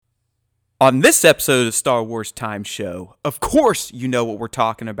On this episode of Star Wars Time Show, of course you know what we're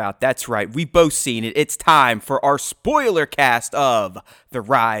talking about. That's right, we've both seen it. It's time for our spoiler cast of The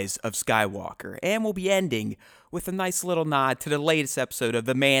Rise of Skywalker. And we'll be ending with a nice little nod to the latest episode of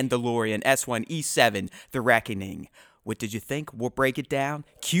The Mandalorian S1E7, The Reckoning. What did you think? We'll break it down.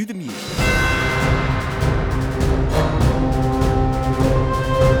 Cue the music.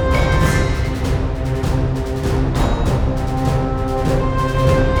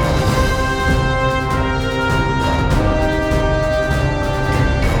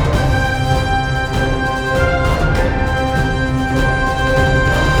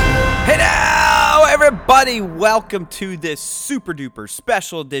 Everybody, welcome to this super duper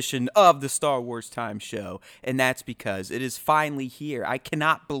special edition of the Star Wars Time Show, and that's because it is finally here. I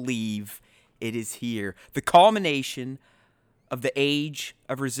cannot believe it is here. The culmination of the Age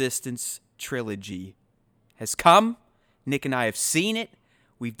of Resistance trilogy has come. Nick and I have seen it.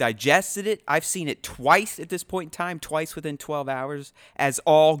 We've digested it. I've seen it twice at this point in time, twice within 12 hours, as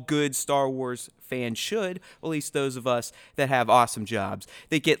all good Star Wars fans should, at least those of us that have awesome jobs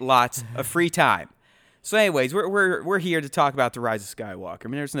that get lots of free time. So anyways, we're here to talk about The Rise of Skywalker. I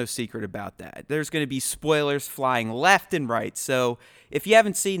mean, there's no secret about that. There's going to be spoilers flying left and right. So if you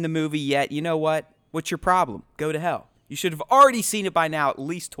haven't seen the movie yet, you know what? What's your problem? Go to hell. You should have already seen it by now at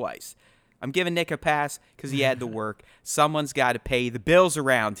least twice. I'm giving Nick a pass because he had to work. Someone's got to pay the bills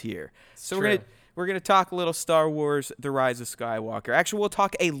around here. So we're gonna talk a little Star Wars: The Rise of Skywalker. Actually, we'll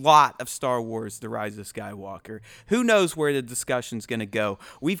talk a lot of Star Wars: The Rise of Skywalker. Who knows where the discussion's gonna go?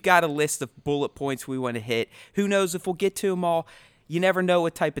 We've got a list of bullet points we want to hit. Who knows if we'll get to them all? You never know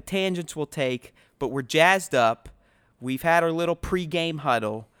what type of tangents we'll take, but we're jazzed up. We've had our little pre-game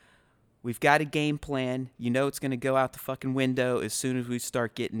huddle. We've got a game plan. You know it's gonna go out the fucking window as soon as we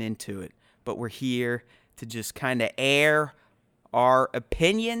start getting into it. But we're here to just kind of air our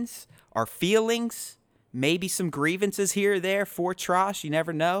opinions, our feelings, maybe some grievances here or there for Trosh. You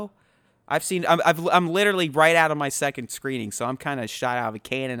never know. I'm literally right out of my second screening, so I'm kind of shot out of a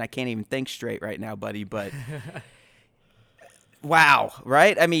cannon. I can't even think straight right now, buddy. But wow,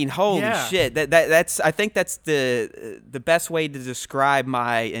 right? I mean, holy shit. That's. I think that's the best way to describe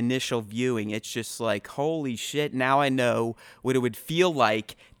my initial viewing. It's just like, holy shit. Now I know what it would feel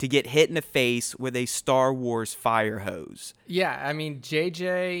like to get hit in the face with a Star Wars fire hose. Yeah, I mean,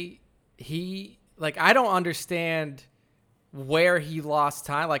 JJ. I don't understand where he lost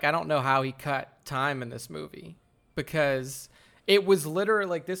time. Like, I don't know how he cut time in this movie, because it was literally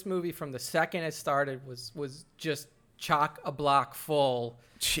like this movie from the second it started was just chock a block full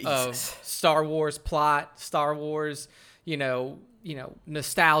of Star Wars plot, Star Wars,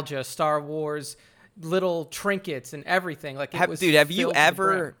 nostalgia, Star Wars little trinkets and everything. Like, have you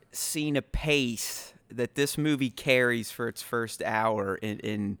ever seen a pace that this movie carries for its first hour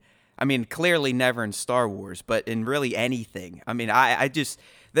in I mean, clearly never in Star Wars, but in really anything. I mean, I just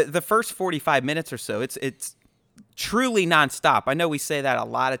the first 45 minutes or so, it's truly nonstop. I know we say that a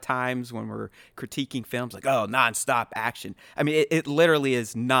lot of times when we're critiquing films, like, oh, nonstop action. I mean, it literally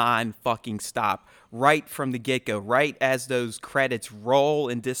is non-fucking stop right from the get-go. Right as those credits roll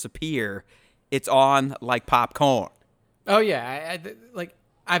and disappear, it's on like popcorn. Oh yeah,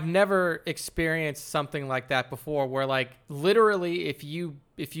 I've never experienced something like that before, where like literally if you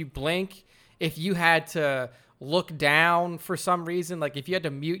blink, if you had to look down for some reason, like if you had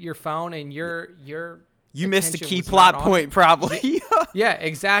to mute your phone and you missed a key plot point, probably. Yeah,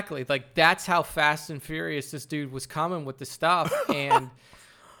 exactly. Like, that's how fast and furious this dude was coming with the stuff. And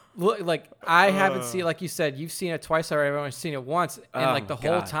like, I haven't seen, like you said, you've seen it twice already. I've only seen it once, and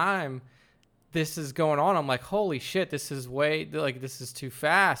whole time this is going on, I'm like, holy shit, this is this is too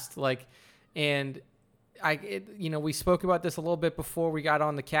fast. Like, and we spoke about this a little bit before we got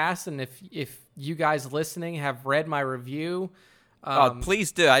on the cast, and if you guys listening have read my review,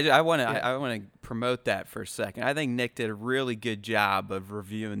 please do. I want to promote that for a second. I think Nick did a really good job of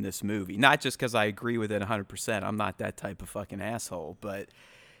reviewing this movie. Not just because I agree with it 100%. I'm not that type of fucking asshole, but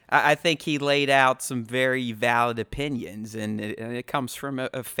I think he laid out some very valid opinions, and it comes from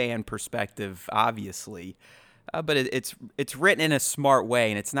a fan perspective, obviously. But it's written in a smart way,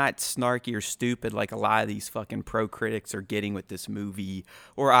 and it's not snarky or stupid like a lot of these fucking pro critics are getting with this movie,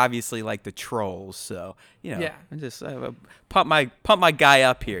 or obviously like the trolls. So I just pump my guy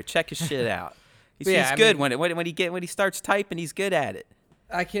up here. Check his shit out. He's good when he starts typing. He's good at it.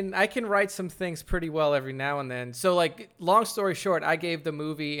 I can write some things pretty well every now and then. So, like, long story short, I gave the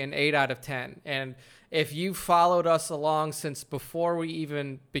movie an 8 out of 10, and if you followed us along since before we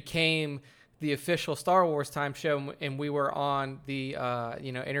even became the official Star Wars Time Show, and we were on the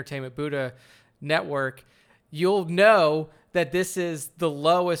Entertainment Buddha network, you'll know that this is the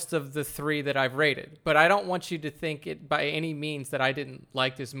lowest of the 3 that I've rated. But I don't want you to think it by any means that I didn't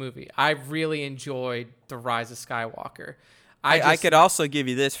like this movie. I really enjoyed The Rise of Skywalker. I could also give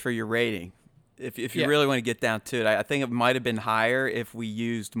you this for your rating. If you Yeah. really want to get down to it, I think it might have been higher if we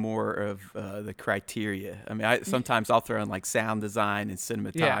used more of the criteria. I mean, sometimes I'll throw in like sound design and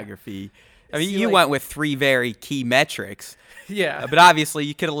cinematography. I mean, See, you like- went with 3 very key metrics. Yeah. But obviously,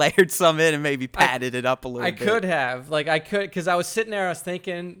 you could have layered some in and maybe padded it up a little I bit. could have. Because I was sitting there, I was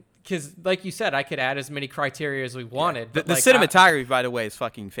thinking, because like you said, I could add as many criteria as we wanted. The But like, cinematography, by the way, is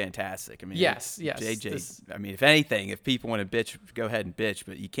fucking fantastic. I mean, Yes. JJ. I mean, if anything, if people want to bitch, go ahead and bitch,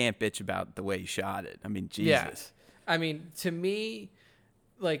 but you can't bitch about the way he shot it. I mean, Jesus. Yeah. I mean, to me,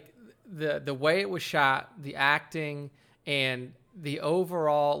 like the way it was shot, the acting, and the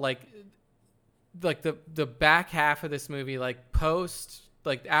overall like the back half of this movie, like post,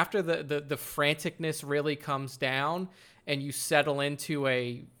 like after the franticness really comes down and you settle into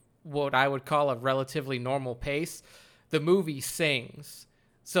a what I would call a relatively normal pace, the movie sings.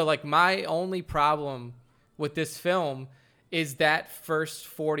 So like my only problem with this film is that first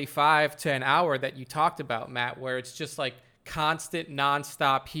 45 to an hour that you talked about, Matt, where it's just like constant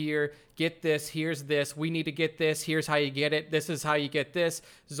nonstop here, get this, here's this, we need to get this, here's how you get it, this is how you get this,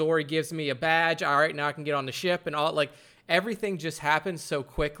 Zori gives me a badge, all right, now I can get on the ship, and all, like everything just happens so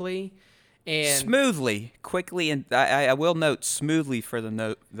quickly and Smoothly, quickly, and I will note smoothly for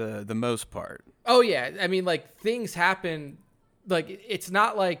the most part. oh yeah, I mean like things happen, like it's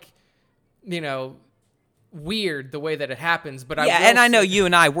not like, you know, weird the way that it happens, but I know you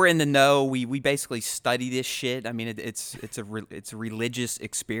and I, we're in the know. We basically study this shit. I mean, it's a religious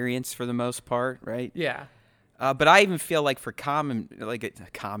experience for the most part, right? Yeah. But I even feel like for common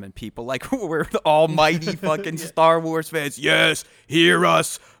people, like we're the almighty fucking Star Wars fans. Yes, hear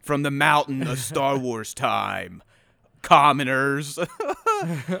us from the mountain of Star Wars time, commoners.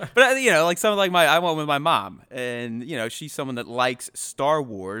 But you know, like someone like I went with my mom, and you know, she's someone that likes Star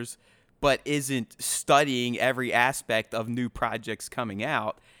Wars, but isn't studying every aspect of new projects coming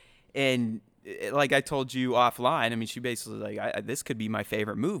out. And like I told you offline, I mean, she basically like, this could be my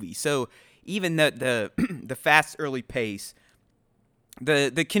favorite movie. So even the the fast early pace,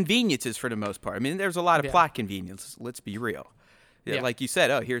 the conveniences for the most part. I mean, there's a lot of plot convenience. Let's be real. Yeah. Like you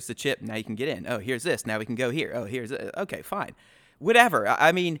said, oh, here's the chip. Now you can get in. Oh, here's this. Now we can go here. Oh, here's okay, fine, whatever.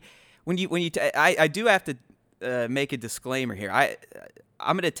 I mean, I do have to make a disclaimer here.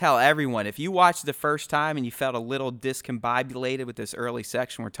 I'm going to tell everyone, if you watched the first time and you felt a little discombobulated with this early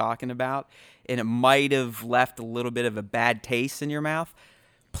section we're talking about, and it might have left a little bit of a bad taste in your mouth,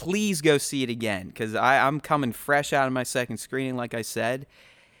 please go see it again, because I'm coming fresh out of my second screening, like I said,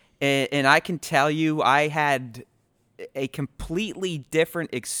 and I can tell you I had a completely different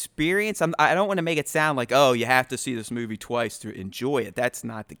experience. I don't want to make it sound like, oh, you have to see this movie twice to enjoy it. That's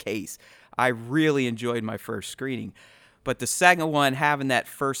not the case. I really enjoyed my first screening. But the second one, having that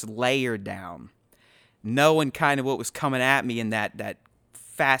first layer down, knowing kind of what was coming at me in that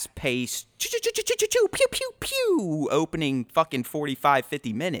fast-paced, pew-pew-pew opening fucking 45,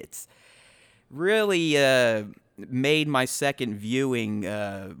 50 minutes, really made my second viewing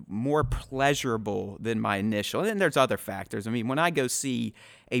more pleasurable than my initial. And there's other factors. I mean, when I go see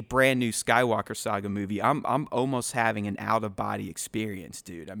a brand new Skywalker Saga movie, I'm almost having an out-of-body experience,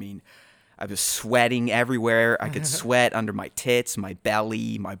 dude. I mean, I was sweating everywhere. I could sweat under my tits, my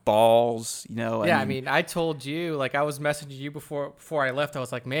belly, my balls, you know. I mean, I told you, like, I was messaging you before I left. I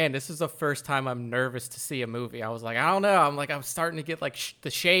was like, man, this is the first time I'm nervous to see a movie. I was like, I don't know. I'm starting to get, like,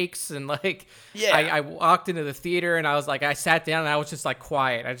 the shakes. And, like, I walked into the theater, and I was like, I sat down, and I was just, like,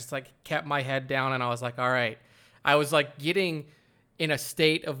 quiet. I just, like, kept my head down, and I was like, all right. I was, like, getting in a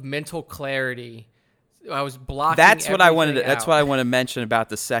state of mental clarity. I was blocking. That's what I wanted. everything That's out. what I want to mention about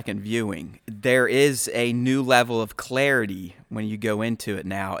the second viewing. There is a new level of clarity when you go into it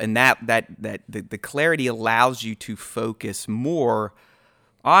now, and the clarity allows you to focus more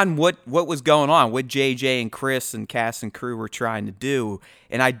on what was going on, what JJ and Chris and cast and crew were trying to do.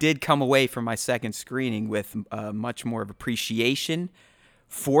 And I did come away from my second screening with much more of appreciation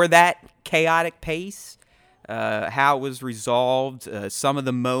for that chaotic pace. How it was resolved, some of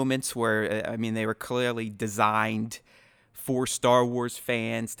the moments where, I mean, they were clearly designed for Star Wars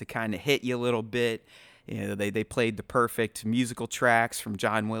fans to kind of hit you a little bit. You know, they played the perfect musical tracks from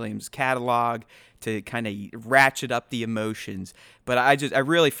John Williams' catalog to kind of ratchet up the emotions. But I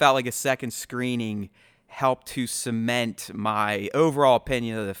really felt like a second screening helped to cement my overall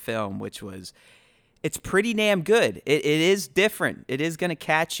opinion of the film, which was, it's pretty damn good. It is different. It is going to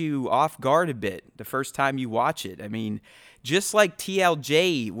catch you off guard a bit the first time you watch it. I mean, just like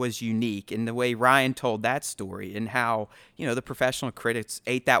TLJ was unique in the way Ryan told that story and how, the professional critics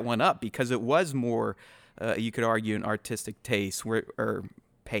ate that one up because it was more, you could argue, an artistic taste or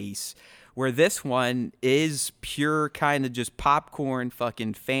pace, where this one is pure kind of just popcorn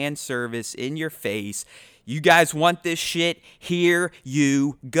fucking fan service in your face. You guys want this shit? Here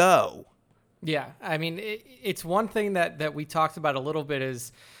you go. Yeah, I mean, it's one thing that we talked about a little bit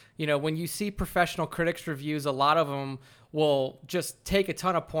is, when you see professional critics reviews, a lot of them will just take a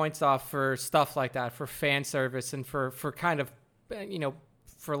ton of points off for stuff like that, for fan service and for kind of,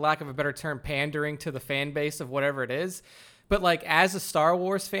 for lack of a better term, pandering to the fan base of whatever it is. But like as a Star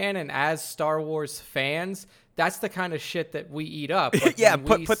Wars fan and as Star Wars fans, that's the kind of shit that we eat up. Like yeah,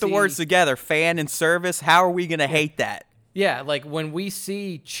 put the words together, fan and service. How are we going to hate that? Yeah, like when we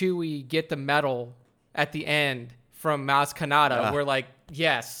see Chewie get the medal at the end from Maz Kanata, we're like,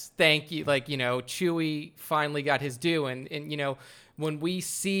 yes, thank you. Like, Chewie finally got his due. And when we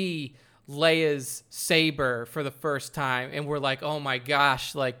see Leia's saber for the first time and we're like, oh my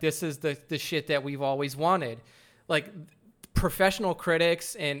gosh, like this is the shit that we've always wanted. Like professional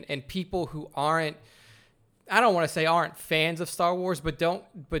critics and people who aren't, I don't want to say aren't fans of Star Wars, but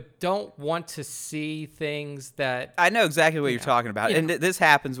don't want to see things that... I know exactly what you're talking about. And this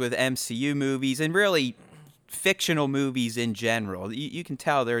happens with MCU movies and really fictional movies in general. You can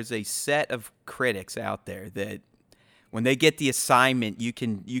tell there's a set of critics out there that when they get the assignment, you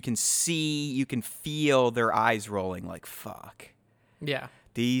can see, you can feel their eyes rolling like, fuck. Yeah.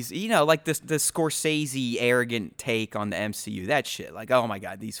 These, like the Scorsese arrogant take on the MCU, that shit. Like, oh my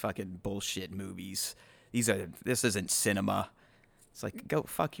God, these fucking bullshit movies. This isn't cinema. It's like, go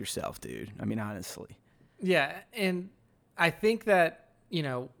fuck yourself, dude. I mean, honestly. Yeah, and I think that,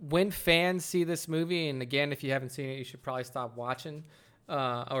 when fans see this movie, and again, if you haven't seen it, you should probably stop watching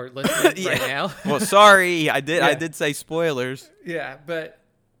or listening right now. Well, sorry, I did say spoilers. Yeah, but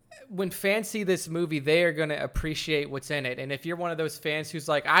when fans see this movie, they are going to appreciate what's in it. And if you're one of those fans who's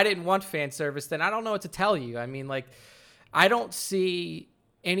like, I didn't want fan service, then I don't know what to tell you. I mean, like, I don't see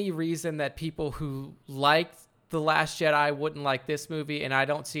any reason that people who liked The Last Jedi wouldn't like this movie, and I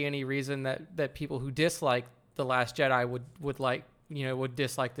don't see any reason that people who dislike The Last Jedi would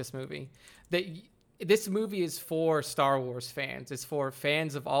dislike this movie. This movie is for Star Wars fans. It's for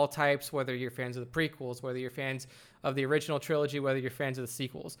fans of all types, whether you're fans of the prequels, whether you're fans of the original trilogy, whether you're fans of the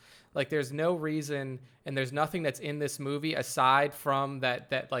sequels. Like, there's no reason, and there's nothing that's in this movie aside from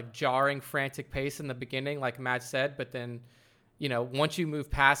that like jarring, frantic pace in the beginning, like Matt said, but then once you move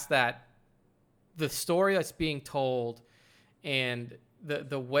past that, the story that's being told and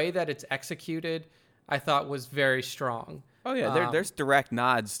the way that it's executed, I thought was very strong. Oh yeah, there's direct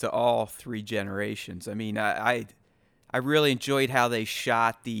nods to all three generations. I mean, I really enjoyed how they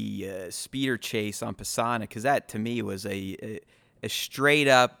shot the speeder chase on Pasaana, because that to me was a straight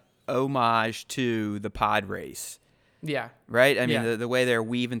up homage to the pod race. Yeah. Right? I mean, the way they're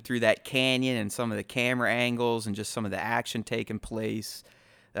weaving through that canyon and some of the camera angles and just some of the action taking place.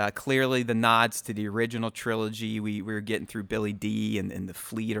 Clearly the nods to the original trilogy. We were getting through Billy Dee and the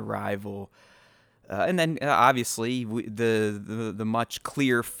fleet arrival. And then, obviously, the much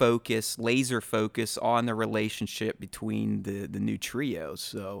clear focus, laser focus on the relationship between the new trio.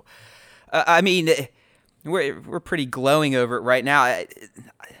 So, I mean, we're pretty glowing over it right now.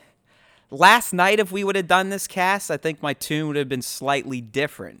 Last night, if we would have done this cast, I think my tune would have been slightly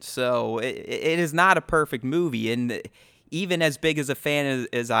different. So it is not a perfect movie, and even as big as a fan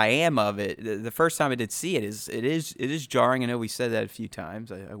as I am of it, the first time I did see it is jarring. I know we said that a few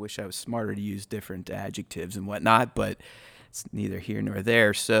times. I wish I was smarter to use different adjectives and whatnot, but it's neither here nor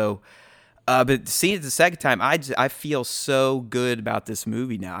there. So, but seeing it the second time, I feel so good about this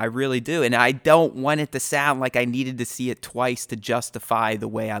movie now. I really do. And I don't want it to sound like I needed to see it twice to justify the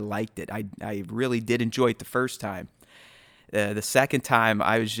way I liked it. I really did enjoy it the first time. The second time,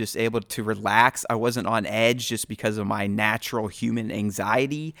 I was just able to relax. I wasn't on edge just because of my natural human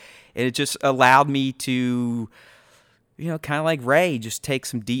anxiety. And it just allowed me to, kind of like Rey, just take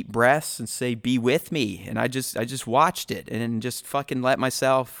some deep breaths and say, be with me. And I just watched it and then just fucking let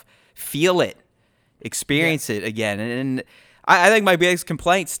myself feel it, experience it again. And I think my biggest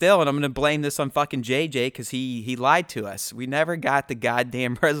complaint still, and I'm going to blame this on fucking JJ because he lied to us. We never got the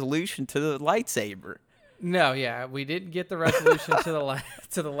goddamn resolution to the lightsaber. No, yeah, we didn't get the resolution to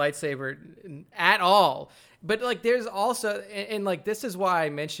the lightsaber at all. But like, there's also, and like, this is why I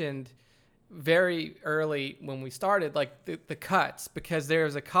mentioned very early when we started, like the cuts, because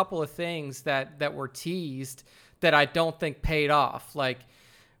there's a couple of things that were teased that I don't think paid off. Like,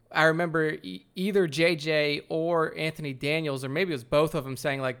 I remember either JJ or Anthony Daniels, or maybe it was both of them,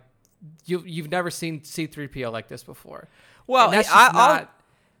 saying like, you've never seen C-3PO like this before. Well, and that's just I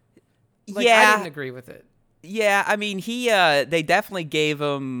didn't agree with it. Yeah, I mean, they definitely gave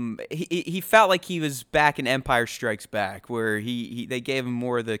him. He felt like he was back in Empire Strikes Back, where they gave him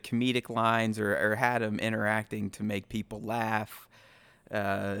more of the comedic lines, or had him interacting to make people laugh.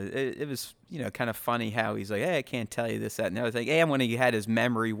 It was kind of funny how he's like, hey, I can't tell you this, that, and the other thing. And when he had his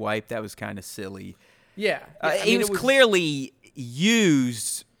memory wiped, that was kind of silly. Yeah, he was clearly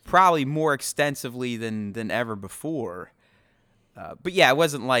used probably more extensively than ever before. But yeah, it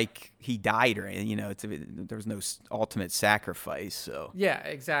wasn't like he died or anything. There was no ultimate sacrifice. So yeah,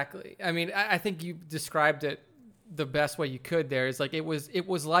 exactly. I mean, I think you described it the best way you could. There is like it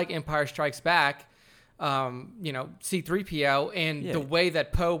was like Empire Strikes Back. C-3PO, and the way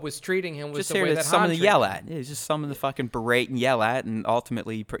that Poe was treating him was just the way that someone Han to yell at. It's just someone to fucking berate and yell at, and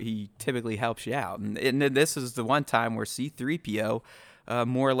ultimately he typically helps you out. And this is the one time where C-3PO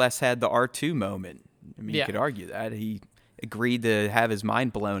more or less had the R2 moment. I mean, you could argue that he agreed to have his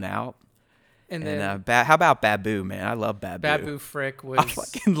mind blown out. And then, how about Babu, man? I love Babu. Babu Frick was. I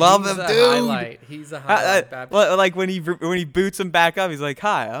fucking love him, dude. Highlight. He's a highlight. Babu. Like when he boots him back up, he's like,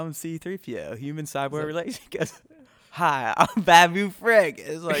 "Hi, I'm C-3PO, human cyborg relation." He goes, "Hi, I'm Babu Frick."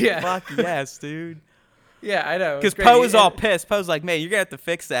 It's like, fuck yes, dude. Yeah, I know. Because Poe was all pissed. Poe's like, "Man, you're gonna have to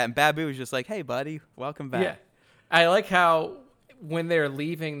fix that," and Babu was just like, "Hey, buddy, welcome back." Yeah, I like how when they're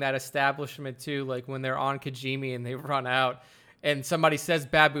leaving that establishment too, like when they're on Kijimi and they run out. And somebody says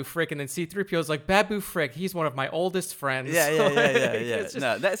Babu Frick, and then C-3PO is like, Babu Frick, he's one of my oldest friends. Yeah.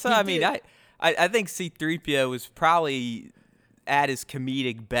 I think C-3PO was probably at his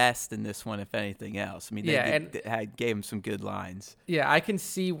comedic best in this one, if anything else. I mean, they gave him some good lines. Yeah, I can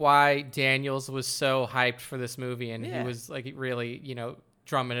see why Daniels was so hyped for this movie, and he was like really,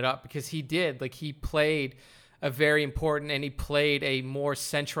 drumming it up, because he did. Like, he played a very important, and he played a more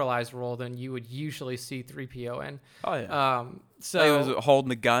centralized role than you would usually see 3PO in. Oh yeah. So he was holding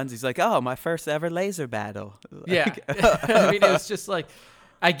the guns. He's like, "Oh, my first ever laser battle." Yeah. I mean, it was just like,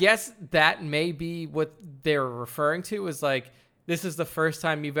 I guess that may be what they're referring to, is like, this is the first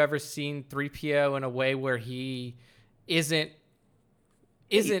time you've ever seen 3PO in a way where he isn't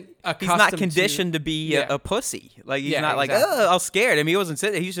accustomed. He's not conditioned to be a pussy. Like, he's not like, "Oh, I'm scared." I mean, he wasn't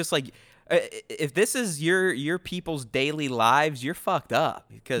sitting there. He's just like, if this is your people's daily lives, you're fucked up,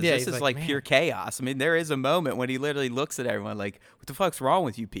 because this is like pure chaos. I mean, there is a moment when he literally looks at everyone like, what the fuck's wrong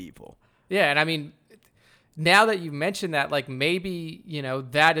with you people? Yeah, and I mean, now that you mention that, like, maybe,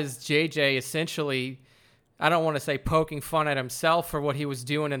 that is JJ essentially, I don't want to say poking fun at himself for what he was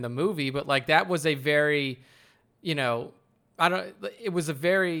doing in the movie, but like, that was a very, it was a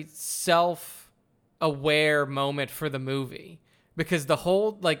very self-aware moment for the movie. Because the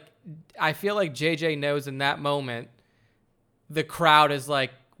whole, like, I feel like JJ knows in that moment, the crowd is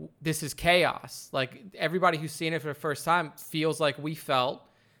like, this is chaos. Like, everybody who's seen it for the first time feels like we felt.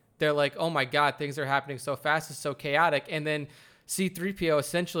 They're like, oh my God, things are happening so fast. It's so chaotic. And then C-3PO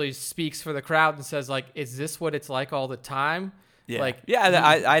essentially speaks for the crowd and says, like, is this what it's like all the time? Yeah.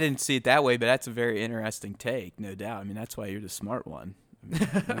 I didn't see it that way, but that's a very interesting take, no doubt. I mean, that's why you're the smart one.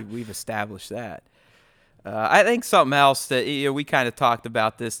 I mean, we've established that. I think something else that we kind of talked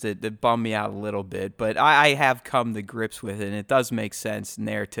about this that bummed me out a little bit, but I have come to grips with it, and it does make sense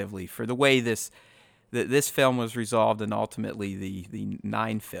narratively for the way this film was resolved, and ultimately the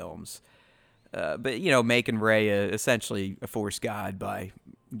 9 films. But making Rey essentially a Force god by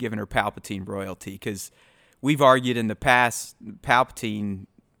giving her Palpatine royalty, because we've argued in the past Palpatine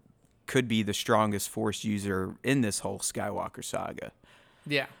could be the strongest Force user in this whole Skywalker saga.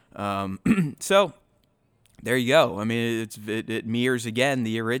 Yeah. So. There you go. I mean, it mirrors again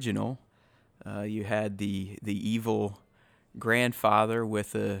the original. You had the evil grandfather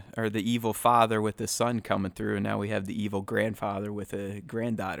the evil father with the son coming through, and now we have the evil grandfather with a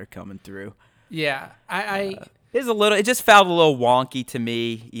granddaughter coming through. Yeah, it just felt a little wonky to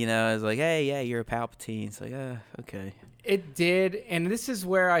me. I was like, hey, yeah, you're a Palpatine. It's like, okay. It did, and this is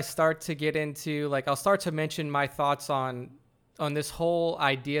where I start to get into, like, I'll start to mention my thoughts on this whole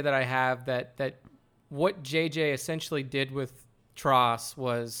idea that I have that what JJ essentially did with Tross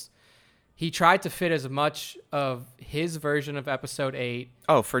was he tried to fit as much of his version of Episode 8.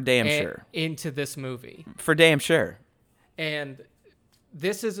 Oh, for damn sure. Into this movie. For damn sure. And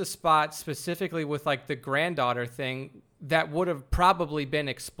this is a spot specifically with, like, the granddaughter thing that would have probably been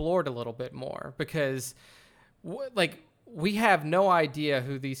explored a little bit more, because, we have no idea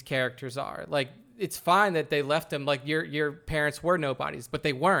who these characters are. Like, it's fine that they left them, like, your parents were nobodies, but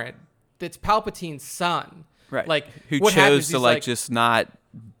they weren't. It's Palpatine's son, right? Like, who chose to just not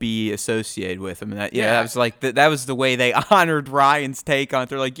be associated with him. And that was like that was the way they honored Ryan's take on it.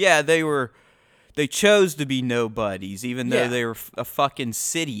 They're like, yeah, they were they chose to be nobodies, even though Yeah. they were a fucking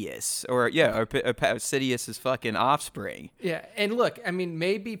Sidious, or Sidious's fucking offspring. Yeah, and look, I mean,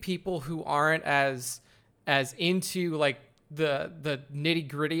 maybe people who aren't as into like the nitty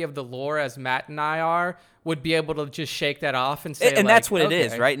gritty of the lore as Matt and I are would be able to just shake that off and say, And like, that's what it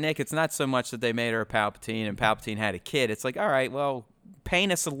is, okay. right, Nick? It's not so much that they made her a Palpatine and Palpatine had a kid. It's like, all right, well,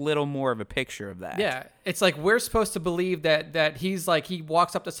 paint us a little more of a picture of that. Yeah, it's like we're supposed to believe that he's like, he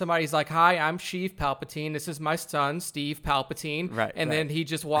walks up to somebody, he's like, "Hi, I'm Sheev Palpatine. This is my son, Steve Palpatine." Right, and right. then he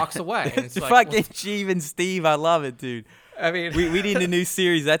just walks away. And It's it's like, fucking Sheev and Steve. I love it, dude. I mean, We need a new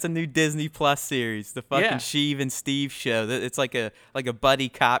series. That's a new Disney Plus series. The fucking Yeah. Sheev and Steve show. It's like a buddy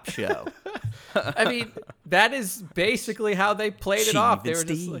cop show. I mean, that is basically how they played it Sheev off. They and were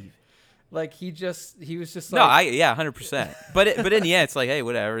just Steve. like he was just No, like, 100%. But in the end, it's like, hey,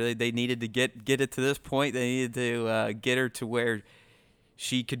 whatever. They needed to get it to this point. They needed to get her to where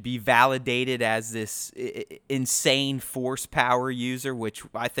she could be validated as this insane force power user, which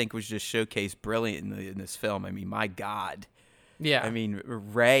I think was just showcased brilliant in this film. I mean, my God. yeah. I mean,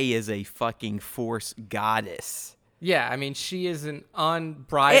 Rey is a fucking force goddess. Yeah, I mean, she is an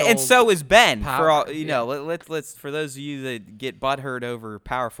unbridled. And so is Ben. power, For all yeah. let's for those of you that get butthurt over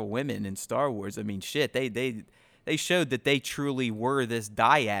powerful women in Star Wars. I mean, shit, they showed that they truly were this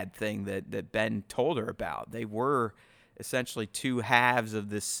dyad thing that Ben told her about. They were essentially two halves of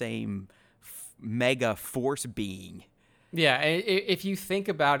this same mega force being. Yeah, if you think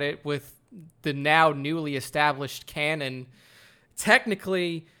about it, with the now newly established canon,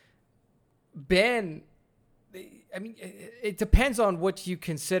 technically, Ben. I mean, it depends on what you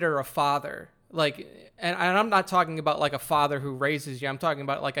consider a father. Like, and I'm not talking about like a father who raises you. I'm talking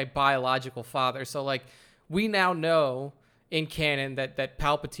about like a biological father. So like, we now know in canon that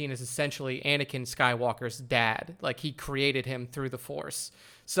Palpatine is essentially Anakin Skywalker's dad. Like, he created him through the Force.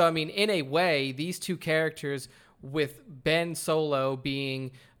 So I mean, in a way, these two characters, with Ben Solo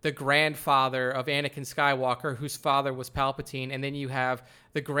being the grandfather of Anakin Skywalker, whose father was Palpatine, and then you have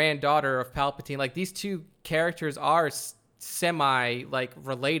the granddaughter of Palpatine. Like, these two characters are semi like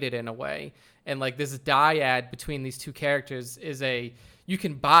related in a way, and like this dyad between these two characters is you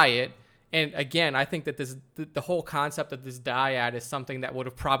can buy it. And again, I think that the whole concept of this dyad is something that would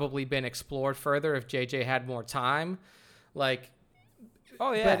have probably been explored further if JJ had more time. Like,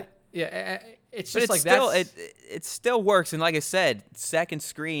 Oh yeah. but yeah, it's But just it's like still, that. it still works, and like I said, second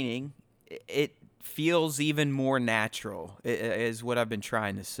screening, it feels even more natural. Is what I've been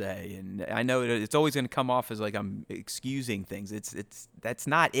trying to say, and I know it's always going to come off as like I'm excusing things. That's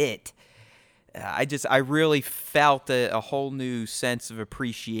not it. I really felt a whole new sense of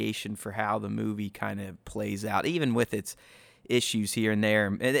appreciation for how the movie kind of plays out, even with its issues here and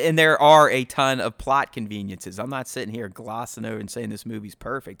there. And there are a ton of plot conveniences. I'm not sitting here glossing over and saying this movie's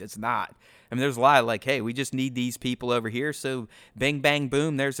perfect. It's not. I mean, there's a lot of like, hey, we just need these people over here, so bing, bang,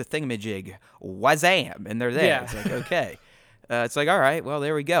 boom, there's a thingamajig. Wazam! And they're there. Yeah. It's like, okay. It's like, all right, well,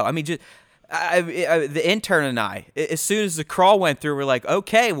 there we go. I mean, just... the intern and I, as soon as the crawl went through, we're like,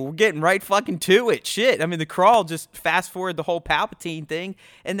 okay, well, we're getting right fucking to it. Shit. I mean, the crawl just fast forward the whole Palpatine thing,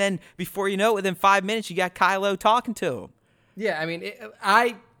 and then before you know it, within 5 minutes, you got Kylo talking to him. Yeah, I mean,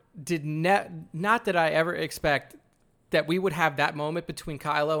 I did not that I ever expect that we would have that moment between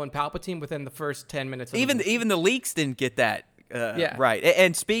Kylo and Palpatine within the first 10 minutes. Of Even the leaks didn't get that Yeah. right.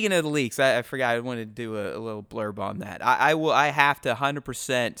 And speaking of the leaks, I forgot I wanted to do a little blurb on that. I have to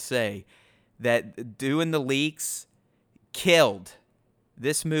 100% say that doing the leaks killed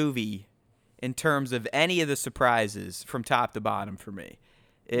this movie in terms of any of the surprises from top to bottom for me.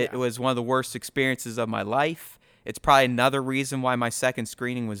 It was one of the worst experiences of my life. It's probably another reason why my second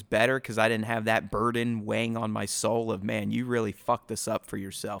screening was better, because I didn't have that burden weighing on my soul of, man, you really fucked this up for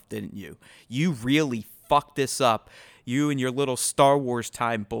yourself, didn't you? You really fucked this up. You and your little Star Wars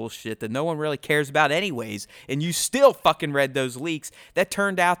time bullshit that no one really cares about anyways, and you still fucking read those leaks that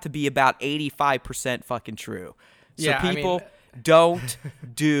turned out to be about 85% fucking true. So Yeah, I mean- people don't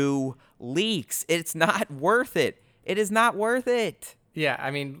do leaks. It's not worth it. It is not worth it. Yeah,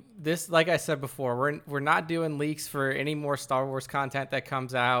 I mean, this, like I said before, we're not doing leaks for any more Star Wars content that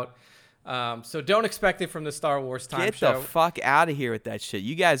comes out. So don't expect it from the Star Wars time Get show. the fuck out of here with that shit.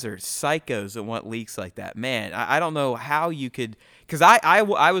 You guys are psychos that want leaks like that. Man, I don't know how you could... Because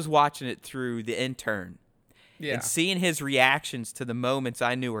I was watching it through the intern. Yeah. And seeing his reactions to the moments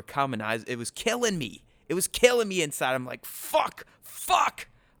I knew were coming, it was killing me. It was killing me inside. I'm like, fuck.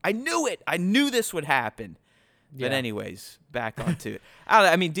 I knew it. I knew this would happen. But Yeah. anyways, back onto it.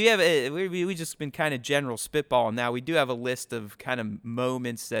 I mean, do you have we just been kind of general spitballing now. We do have a list of kind of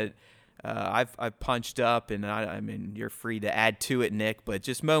moments that I've punched up, and I mean, you're free to add to it, Nick, but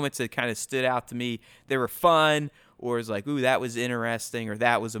just moments that kind of stood out to me. They were fun, or it's like, ooh, that was interesting, or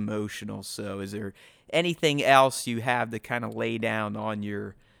that was emotional. So is there anything else you have to kind of lay down on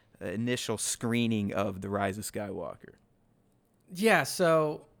your initial screening of The Rise of Skywalker? Yeah,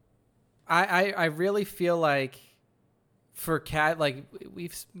 so I really feel like for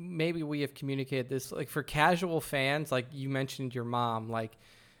we have communicated this, like for casual fans, like you mentioned your mom, like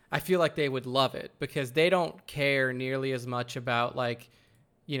I feel like they would love it because they don't care nearly as much about like,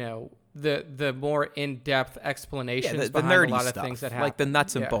 you know, the more in-depth explanations the behind nerdy a lot stuff, of things that happen. like the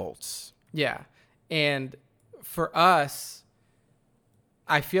nuts and bolts. Yeah. And for us,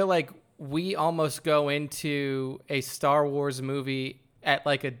 I feel like we almost go into a Star Wars movie at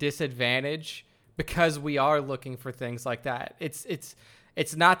like a disadvantage because we are looking for things like that. It's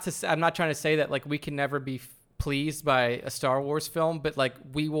not to, I'm not trying to say that like we can never be pleased by a Star Wars film, but like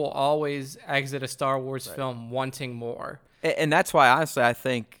we will always exit a Star Wars film wanting more. And that's why, honestly, I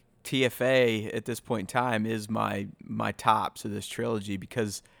think TFA at this point in time is my tops of this trilogy,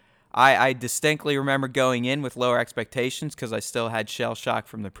 because I distinctly remember going in with lower expectations because I still had shell shock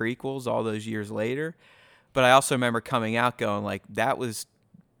from the prequels all those years later. But I also remember coming out going like, that was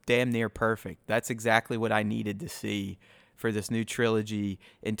damn near perfect. That's exactly what I needed to see for this new trilogy,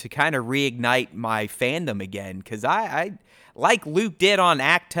 and to kind of reignite my fandom again. Because I, like Luke did on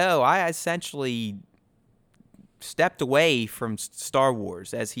Acto, I essentially stepped away from Star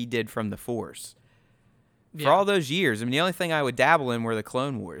Wars as he did from The Force. For all those years, I mean, the only thing I would dabble in were the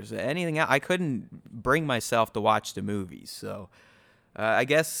Clone Wars. Anything else, I couldn't bring myself to watch the movies. So I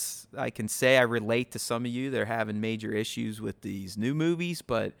guess I can say I relate to some of you that are having major issues with these new movies,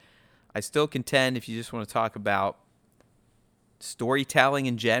 but I still contend if you just want to talk about storytelling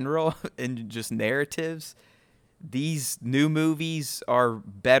in general and just narratives, these new movies are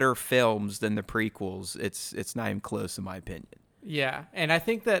better films than the prequels. It's not even close in my opinion. Yeah, and I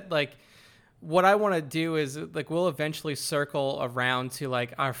think that like what I want to do is like we'll eventually circle around to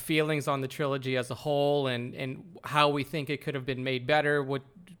like our feelings on the trilogy as a whole and how we think it could have been made better. What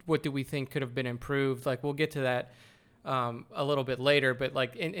do we think could have been improved? Like we'll get to that a little bit later. But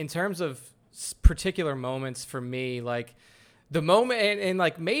like in terms of particular moments for me, like the moment and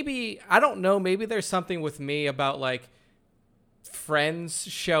like maybe I don't know, maybe there's something with me about like friends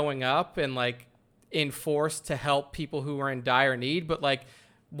showing up and like enforced to help people who were in dire need, but like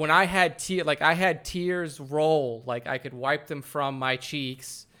when I had I had tears roll, like I could wipe them from my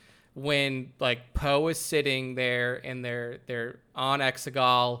cheeks when like Poe is sitting there and they're on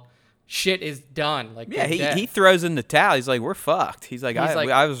Exegol, shit is done. Like yeah, he throws in the towel. He's like, we're fucked. He's like,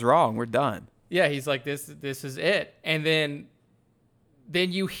 I was wrong. We're done. Yeah, he's like, this is it. And then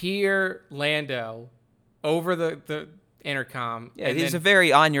you hear Lando over the intercom. Yeah, he's a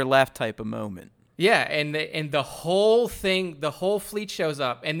very on your left type of moment. Yeah, and the whole thing, the whole fleet shows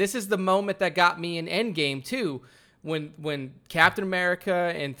up. And this is the moment that got me in Endgame too, when Captain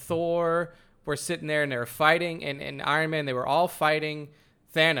America and Thor were sitting there and they were fighting, and Iron Man, they were all fighting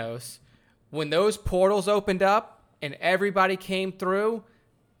Thanos. When those portals opened up and everybody came through,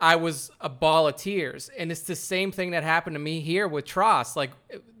 I was a ball of tears. And it's the same thing that happened to me here with Tross. Like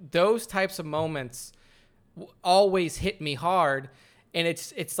those types of moments always hit me hard. And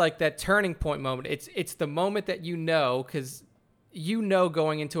it's like that turning point moment. It's the moment that because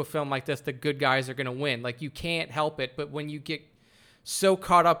going into a film like this, the good guys are going to win. Like you can't help it. But when you get so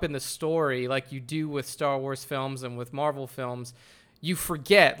caught up in the story, like you do with Star Wars films and with Marvel films, you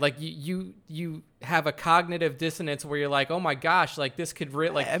forget. Like you have a cognitive dissonance where you're like, oh my gosh, like this could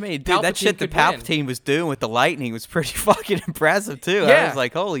really I mean, dude, that shit that Palpatine was doing with the lightning was pretty fucking impressive too. Yeah. I was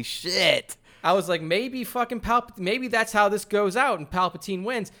like, holy shit. I was like, maybe maybe that's how this goes out and Palpatine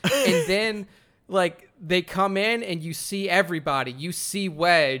wins. And then like they come in and you see everybody. You see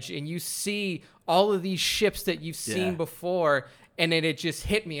Wedge and you see all of these ships that you've seen before. And then it just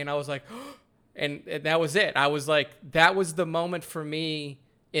hit me and I was like, and that was it. I was like, that was the moment for me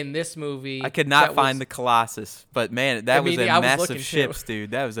in this movie. I could not find the Colossus, but man, that was a mess of ships, dude.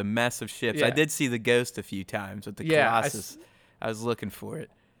 That was a mess of ships. Yeah. I did see the Ghost a few times, but the Colossus, I was looking for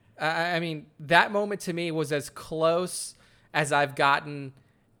it. I mean, that moment to me was as close as I've gotten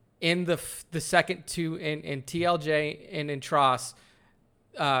in the second two in TLJ and in Tross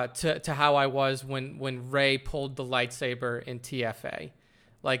to how I was when Rey pulled the lightsaber in TFA.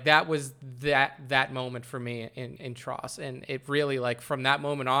 Like that was that moment for me in Tross, and it really like from that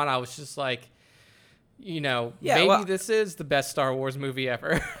moment on, I was just like, maybe this is the best Star Wars movie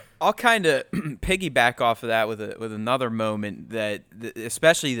ever. I'll kind of piggyback off of that with another moment that,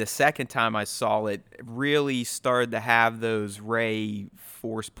 especially the second time I saw it, really started to have those Rey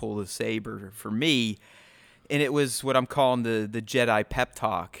force pull the saber for me, and it was what I'm calling the Jedi pep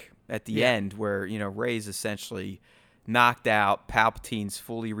talk at the end, where Rey's essentially knocked out, Palpatine's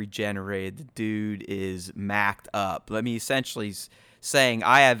fully regenerated, the dude is macked up. Let me essentially saying,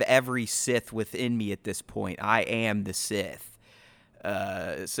 I have every Sith within me at this point. I am the Sith.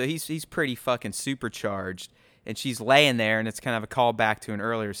 So he's pretty fucking supercharged, and she's laying there, and it's kind of a callback to an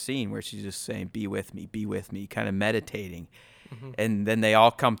earlier scene where she's just saying, be with me, kind of meditating. Mm-hmm. And then they all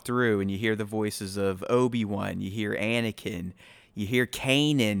come through, and you hear the voices of Obi-Wan, you hear Anakin, you hear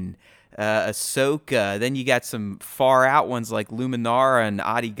Kanan, Ahsoka. Then you got some far out ones like Luminara and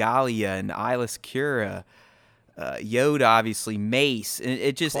Adi Gallia and Ilis Kura. Yoda, obviously, Mace, and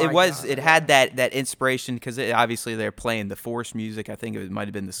it had that inspiration because obviously they're playing the Force music. I think it might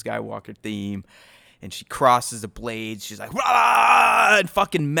have been the Skywalker theme, and she crosses the blades. She's like, "Rah!" and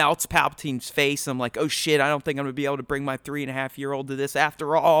fucking melts Palpatine's face. I'm like, oh shit, I don't think I'm gonna be able to bring my 3.5-year-old to this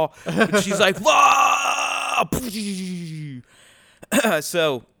after all. But she's like, "Rah!"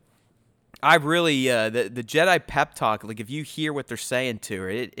 So I really the Jedi pep talk. Like if you hear what they're saying to her,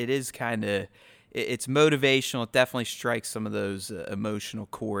 it is kind of. It's motivational. It definitely strikes some of those emotional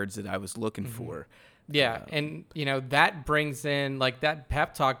chords that I was looking for. Yeah, and that brings in that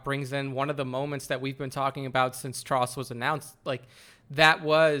pep talk brings in one of the moments that we've been talking about since TROS was announced. Like that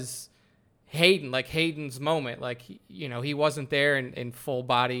was Hayden, Hayden's moment. He wasn't there in full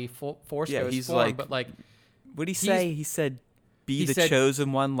body, full Force Ghost form, but what did he say? He said, "Be the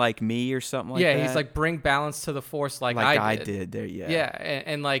chosen one like me," or something like that. Yeah, he's like, "Bring balance to the Force like I did." There, yeah. Yeah,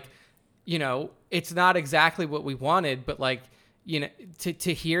 and it's not exactly what we wanted, but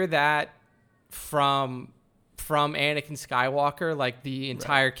to hear that from Anakin Skywalker, the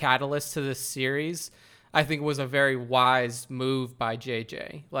entire catalyst to this series, I think was a very wise move by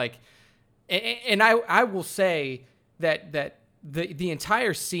JJ. And I will say that the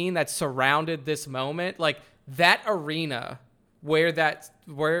entire scene that surrounded this moment, that arena where that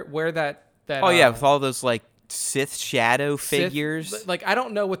with all those Sith shadow figures. I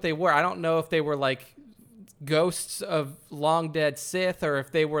don't know what they were. I don't know if they were ghosts of long dead Sith or if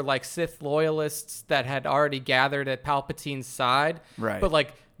they were Sith loyalists that had already gathered at Palpatine's side. Right. But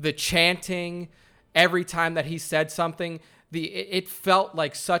the chanting every time that he said something, it felt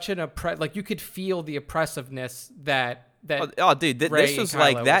like such an you could feel the oppressiveness that dude, this was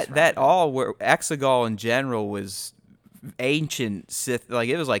that all where Exegol in general was ancient Sith,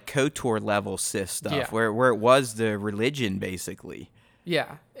 it was KOTOR level Sith stuff, where it was the religion basically.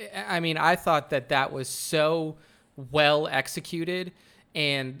 Yeah, I mean, I thought that was so well executed,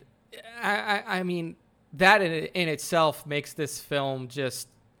 and I mean that in itself makes this film just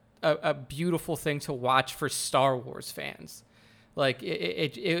a beautiful thing to watch for Star Wars fans.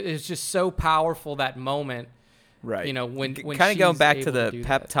 It is just so powerful, that moment, right? When kind of going back to the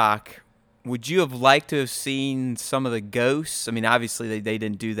pep talk. Would you have liked to have seen some of the ghosts? I mean, obviously they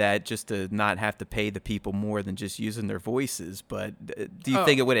didn't do that just to not have to pay the people more than just using their voices. But do you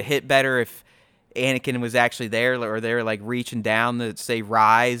think it would have hit better if Anakin was actually there, or they were reaching down to say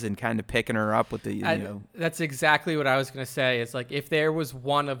 "rise" and kind of picking her up with the That's exactly what I was gonna say. It's if there was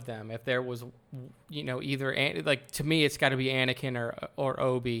one of them, if there was either to me it's got to be Anakin or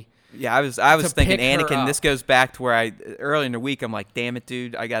Obi. Yeah, I was thinking Anakin. This goes back to where early in the week I'm like, damn it,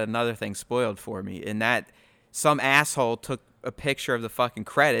 dude, I got another thing spoiled for me. And that some asshole took a picture of the fucking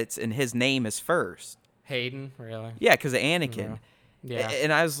credits and his name is first. Hayden, really? Yeah, because of Anakin. Yeah.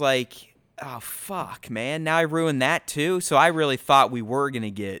 And I was like, oh fuck, man, now I ruined that too. So I really thought we were gonna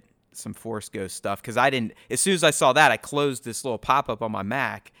get some Force Ghost stuff because I didn't. As soon as I saw that, I closed this little pop up on my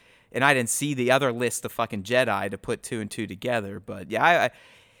Mac, and I didn't see the other list of fucking Jedi to put 2 and 2 together. But yeah,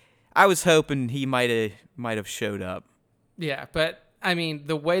 I was hoping he might have showed up. Yeah, but I mean,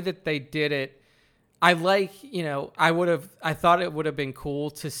 the way that they did it, I thought it would have been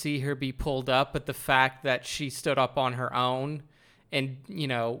cool to see her be pulled up, but the fact that she stood up on her own and,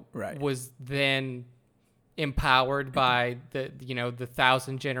 was then empowered by the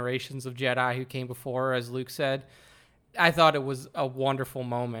 1,000 generations of Jedi who came before her, as Luke said, I thought it was a wonderful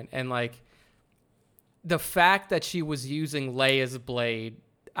moment. And the fact that she was using Leia's blade,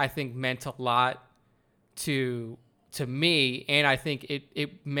 I think meant a lot to me, and I think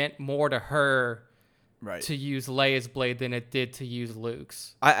it meant more to her to use Leia's blade than it did to use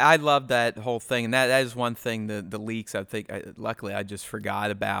Luke's. I love that whole thing, and that is one thing, the leaks, I think, luckily I just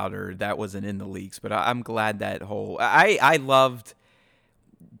forgot about, or that wasn't in the leaks, but I'm glad that whole... I loved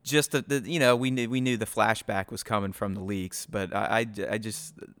just we knew the flashback was coming from the leaks, but I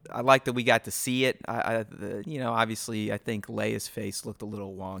like that we got to see it. Obviously I think Leia's face looked a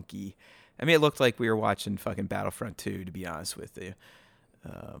little wonky. I mean, it looked like we were watching fucking Battlefront 2, to be honest with you.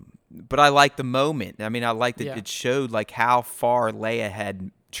 But I like the moment. I mean, I like that it showed like how far Leia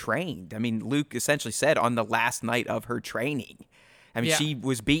had trained. I mean, Luke essentially said on the last night of her training. I mean, she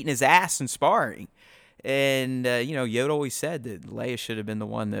was beating his ass in sparring. And, Yoda always said that Leia should have been the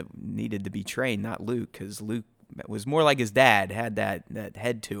one that needed to be trained, not Luke, because Luke was more like his dad, had that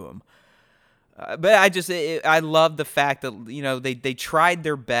head to him. But I love the fact that, they tried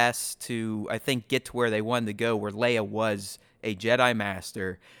their best to, I think, get to where they wanted to go, where Leia was a Jedi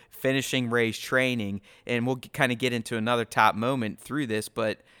Master, finishing Rey's training. And we'll kind of get into another top moment through this,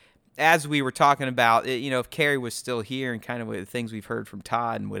 but as we were talking about, if Carrie was still here and kind of the things we've heard from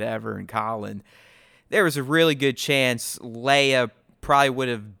Todd and whatever and Colin, there was a really good chance Leia probably would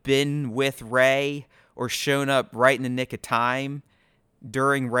have been with Rey or shown up right in the nick of time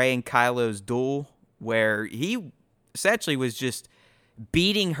during Rey and Kylo's duel, where he essentially was just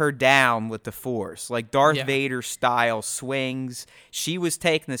beating her down with the Force, like Darth Vader style swings. She was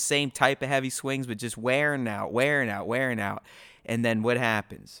taking the same type of heavy swings, but just wearing out. And then what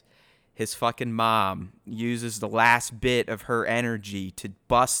happens? His fucking mom uses the last bit of her energy to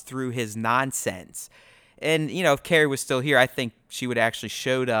bust through his nonsense. And, if Carrie was still here, I think she would actually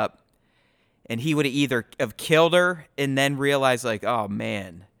showed up and he would have either have killed her and then realized like, oh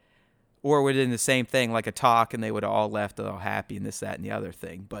man, or would have done the same thing, like a talk, and they would have all left all happy and this, that, and the other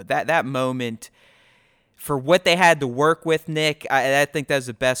thing. But that moment, for what they had to work with, Nick, I think that's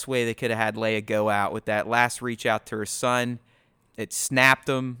the best way they could have had Leia go out, with that last reach out to her son. It snapped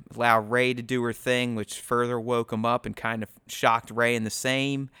him, allowed Rey to do her thing, which further woke him up and kind of shocked Rey in the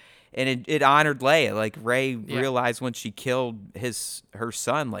same. And it honored Leia. Like, Rey realized when she killed her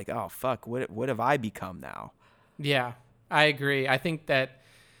son, like, oh, fuck, what have I become now? Yeah, I agree. I think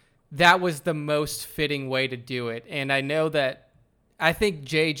that was the most fitting way to do it. And I think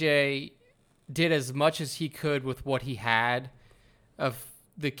JJ did as much as he could with what he had of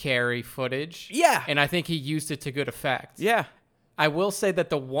the Carrie footage. Yeah. And I think he used it to good effect. Yeah. I will say that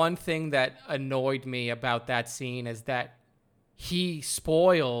the one thing that annoyed me about that scene is that he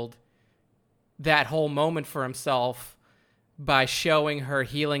spoiled that whole moment for himself by showing her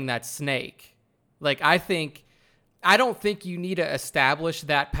healing that snake. Like, I don't think you need to establish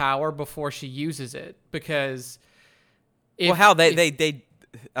that power before she uses it, because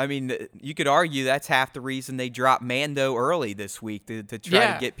I mean, you could argue that's half the reason they dropped Mando early this week to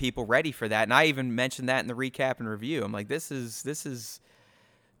try to get people ready for that. And I even mentioned that in the recap and review. I'm like, this is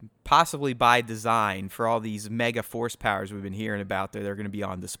possibly by design for all these mega force powers we've been hearing about. They're going to be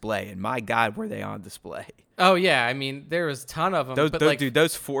on display, and my God, were they on display? Oh yeah, I mean, there was a ton of them.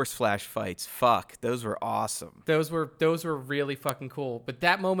 Those Force Flash fights, fuck, those were awesome. Those were really fucking cool. But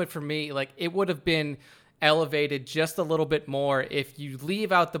that moment for me, like, it would have been elevated just a little bit more if you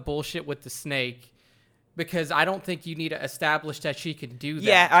leave out the bullshit with the snake, because I don't think you need to establish that she can do that.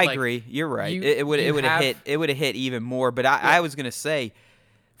 Yeah, I agree. You're right. It would have hit even more. But I was gonna say,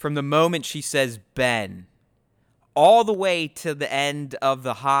 from the moment she says Ben, all the way to the end of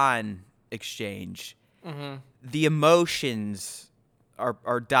the Han exchange, the emotions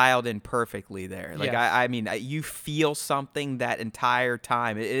are dialed in perfectly there. Like, yes. I mean, you feel something that entire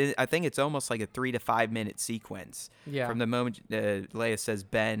time. I think it's almost like a 3 to 5 minute sequence. Yeah. From the moment Leia says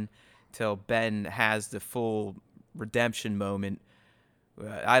Ben till Ben has the full redemption moment.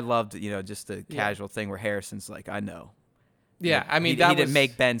 I loved, just the casual thing where Harrison's like, I know. Yeah, I mean, he didn't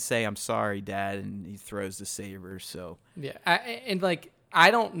make Ben say, "I'm sorry, Dad," and he throws the saber. So yeah, I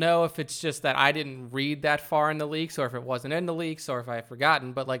don't know if it's just that I didn't read that far in the leaks, or if it wasn't in the leaks, or if I had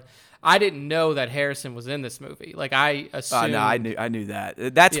forgotten. But like, I didn't know that Harrison was in this movie. Like, I assumed. No, I knew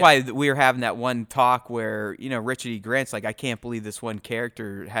that. That's why we were having that one talk where Richard E. Grant's like, I can't believe this one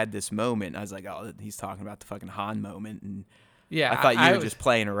character had this moment. I was like, oh, he's talking about the fucking Han moment, and. Yeah, I thought you were just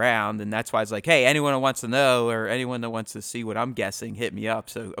playing around, and that's why I was like, hey, anyone who wants to know or anyone that wants to see what I'm guessing, hit me up.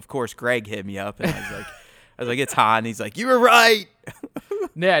 So, of course, Greg hit me up, and I was like, it's Han. He's like, you were right.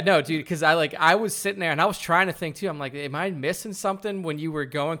 Yeah, no, dude, because I was sitting there, and I was trying to think, too. I'm like, am I missing something when you were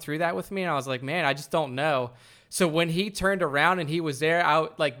going through that with me? And I was like, man, I just don't know. So when he turned around and he was there,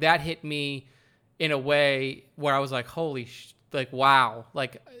 that hit me in a way where I was like, holy wow.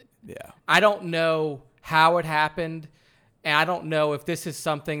 Like, yeah. I don't know how it happened. And I don't know if this is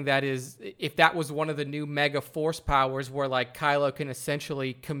something if that was one of the new mega force powers where like Kylo can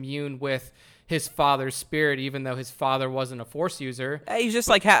essentially commune with his father's spirit, even though his father wasn't a Force user. He's just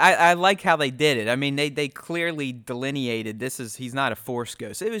like I like how they did it. I mean, they clearly delineated he's not a Force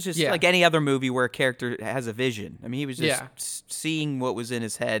ghost. It was just like any other movie where a character has a vision. I mean, he was just seeing what was in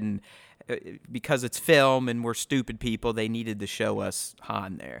his head, and because it's film and we're stupid people, they needed to show us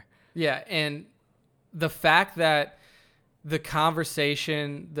Han there. Yeah, and the fact that the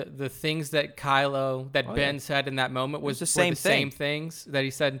conversation, the things that Ben said in that moment was the same things that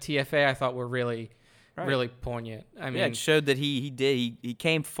he said in TFA, I thought were really, really poignant. I mean, it showed that he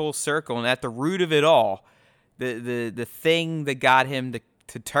came full circle, and at the root of it all, the thing that got him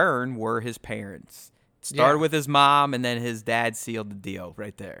to turn were his parents. It started with his mom, and then his dad sealed the deal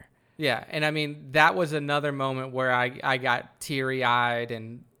right there. Yeah, and I mean, that was another moment where I got teary-eyed,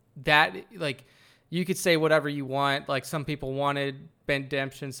 and that, like, you could say whatever you want. Like, some people wanted Ben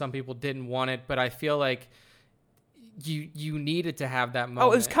Demption, some people didn't want it, but I feel like you needed to have that moment.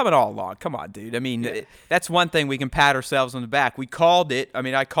 Oh, it was coming all along. Come on, dude. I mean, that's one thing we can pat ourselves on the back. We called it. I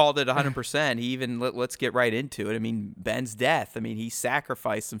mean, I called it 100%. He even let's get right into it. I mean, Ben's death. I mean, he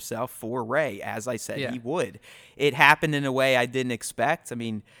sacrificed himself for Rey, as I said he would. It happened in a way I didn't expect. I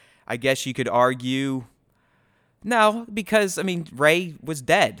mean, I guess you could argue no, because I mean, Rey was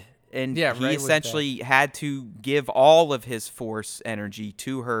dead. And he essentially had to give all of his Force energy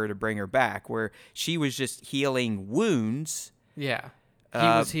to her to bring her back, where she was just healing wounds. Yeah, he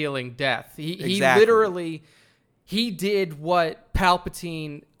was healing death. He literally, he did what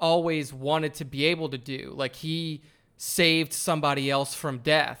Palpatine always wanted to be able to do. Like, he saved somebody else from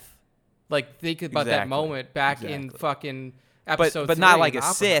death. Like, think about that moment back in fucking episode 3. But not like a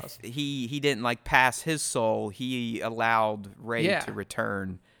Sith. He didn't like pass his soul. He allowed Rey to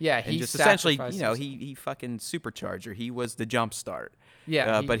return. Yeah, he just essentially, he fucking supercharger. He was the jump start.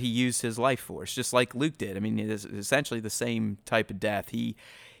 Yeah, but he used his life force just like Luke did. I mean, it is essentially the same type of death. He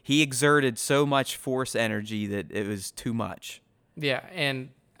exerted so much Force energy that it was too much. Yeah, and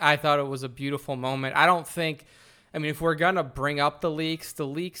I thought it was a beautiful moment. I don't think, I mean, if we're gonna bring up the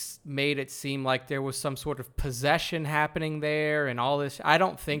leaks made it seem like there was some sort of possession happening there and all this. I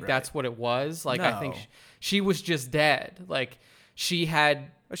don't think that's what it was. Like, I think she was just dead. Like, she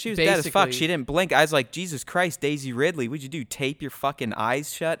was dead as fuck. She didn't blink. I was like, Jesus Christ, Daisy Ridley, what'd you do? Tape your fucking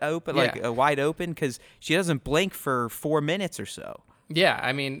eyes shut open, wide open? Because she doesn't blink for 4 minutes or so. Yeah,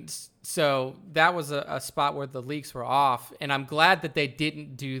 I mean, so that was a spot where the leaks were off, and I'm glad that they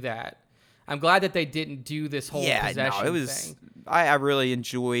didn't do that. I'm glad that they didn't do this whole possession thing. I really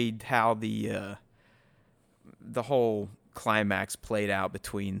enjoyed how the whole climax played out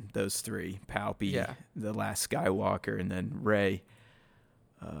between those three: Palpy, the last Skywalker, and then Rey.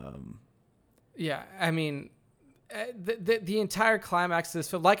 I mean, the entire climax of this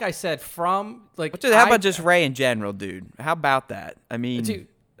film, like I said, how about just Rey in general, dude? How about that? I mean, dude,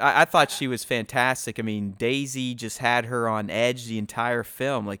 I thought she was fantastic. I mean, Daisy just had her on edge the entire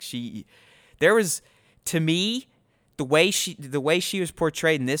film. Like, there was, to me, the way she was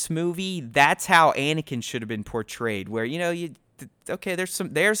portrayed in this movie, that's how Anakin should have been portrayed. Where,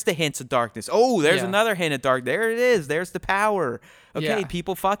 there's the hints of darkness. Oh, there's another hint of dark. There it is. There's the power. Okay,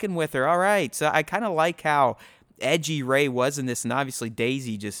 people fucking with her. All right. So I kind of like how edgy Rey was in this, and obviously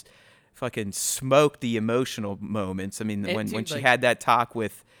Daisy just fucking smoked the emotional moments. I mean, when she had that talk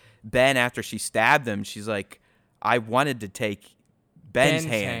with Ben after she stabbed him, she's like, I wanted to take Ben's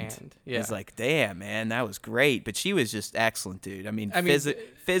hand. Yeah. It's like, damn, man, that was great. But she was just excellent, dude. I mean,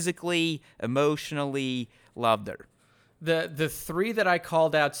 physically, emotionally, loved her. The three that I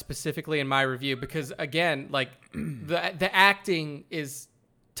called out specifically in my review, because again, like the acting is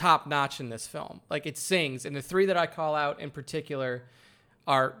top notch in this film. Like, it sings. And the three that I call out in particular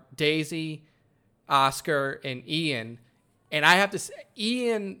are Daisy, Oscar, and Ian. And I have to say,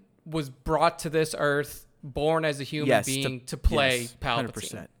 Ian was brought to this earth, born as a human being to play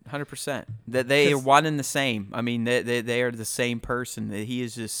Palpatine. 100%. That they are one and the same. I mean, they are the same person. He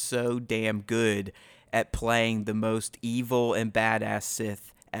is just so damn good at playing the most evil and badass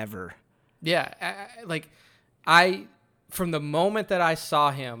Sith ever. Yeah, from the moment that I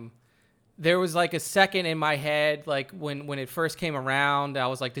saw him, there was like a second in my head, like when it first came around, I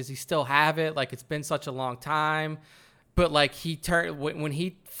was like, does he still have it? Like, it's been such a long time. But like, when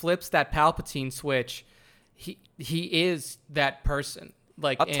he flips that Palpatine switch, he is that person.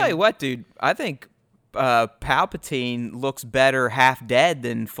 Like, I'll tell you what, dude, I think Palpatine looks better half dead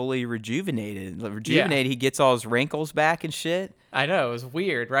than fully rejuvenated. He gets all his wrinkles back and shit. I know, it was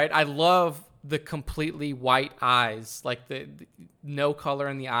weird, right? I love the completely white eyes, like the no color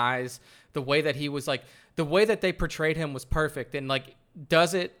in the eyes. The way that he was, like, the way that they portrayed him was perfect. And like,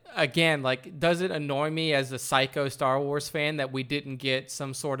 does it annoy me as a psycho Star Wars fan that we didn't get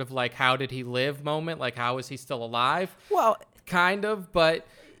some sort of like how did he live moment, like how is he still alive? Well, kind of, but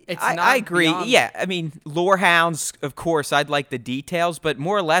it's not. I agree. Beyond... Yeah, I mean, lore hounds, of course, I'd like the details, but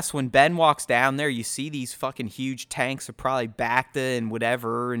more or less when Ben walks down there, you see these fucking huge tanks of probably Bacta and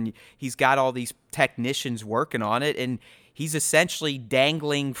whatever, and he's got all these technicians working on it, and he's essentially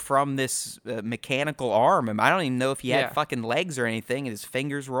dangling from this mechanical arm. I don't even know if he had fucking legs or anything, and his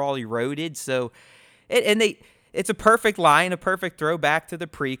fingers were all eroded. So, it's a perfect line, a perfect throwback to the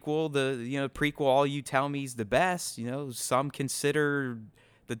prequel. The prequel, all you tell me is the best. Some consider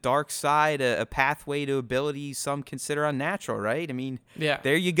the dark side a pathway to abilities some consider unnatural, right? I mean,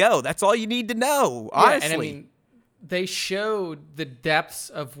 there you go. That's all you need to know, honestly. And I mean, they showed the depths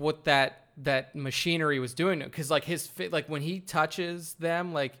of what that machinery was doing, because like when he touches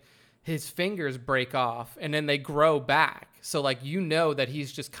them, like his fingers break off and then they grow back. So like that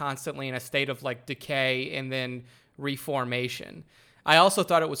he's just constantly in a state of like decay and then reformation. I also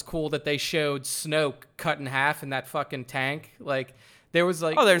thought it was cool that they showed Snoke cut in half in that fucking tank. Like there was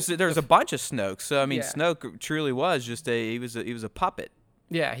like there's a bunch of Snokes. So I mean, Snoke truly was just he was a puppet.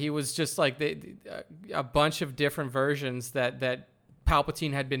 Yeah, he was just like a bunch of different versions that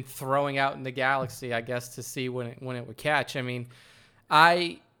Palpatine had been throwing out in the galaxy, I guess, to see when it would catch. I mean,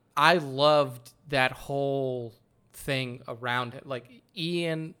 I loved that whole thing around it, like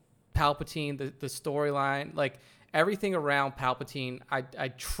Ian Palpatine, the storyline, like everything around Palpatine. I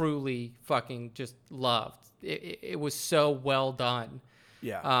truly fucking just loved. It was so well done.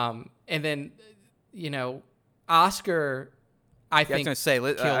 Yeah. And then Oscar, I think. I was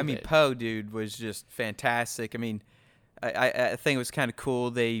gonna say, Poe, dude, was just fantastic. I mean, I think it was kind of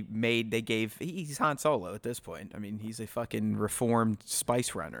cool. He's Han Solo at this point. I mean, he's a fucking reformed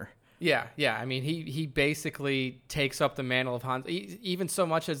spice runner. Yeah. I mean, he basically takes up the mantle of Han, even so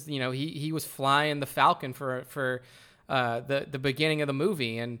much as he was flying the Falcon for the beginning of the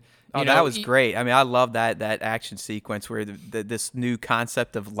movie, and that was great. I mean, I love that action sequence where this new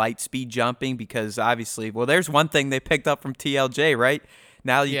concept of light speed jumping, because obviously, there's one thing they picked up from TLJ, right?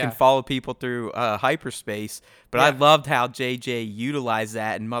 Now you can follow people through hyperspace. But I loved how JJ utilized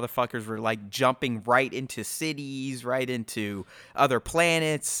that, and motherfuckers were like jumping right into cities, right into other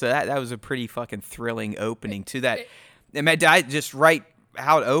planets. So that was a pretty fucking thrilling opening to that. And I just right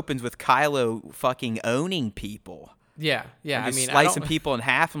how it opens with Kylo fucking owning people. Yeah. I mean, slicing people in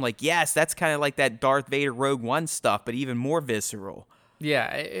half. I'm like, yes, that's kind of like that Darth Vader Rogue One stuff, but even more visceral.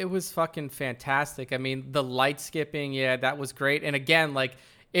 Yeah, it was fucking fantastic. I mean, the light skipping, that was great. And again, like,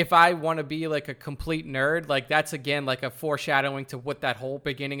 if I want to be like a complete nerd, like that's again like a foreshadowing to what that whole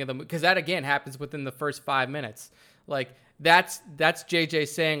beginning of the movie, because that again happens within the first 5 minutes. Like that's JJ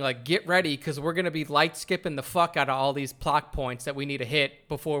saying like, get ready, because we're gonna be light skipping the fuck out of all these plot points that we need to hit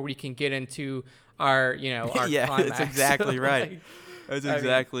before we can get into our our climax. That's exactly right. That's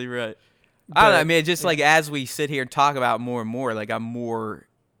exactly right. I don't know. I mean, just like as we sit here and talk about more and more, like I'm more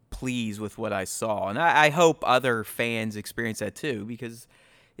pleased with what I saw, and I hope other fans experience that too, because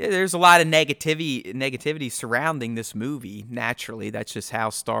there's a lot of negativity surrounding this movie. Naturally, that's just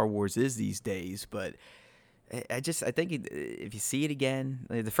how Star Wars is these days. But I think if you see it again,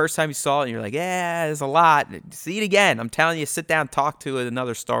 like the first time you saw it, and you're like, yeah, there's a lot. See it again. I'm telling you, sit down, talk to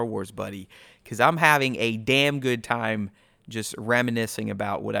another Star Wars buddy, because I'm having a damn good time just reminiscing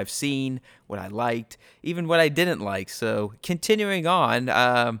about what I've seen, what I liked, even what I didn't like. So continuing on,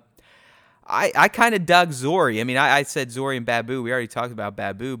 I kind of dug Zori. I mean, I said Zori and Babu. We already talked about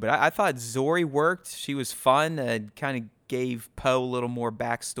Babu, but I thought Zori worked. She was fun. Kind of gave Poe a little more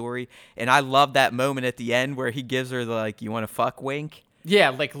backstory. And I love that moment at the end where he gives her the, like, you want to fuck wink. Yeah,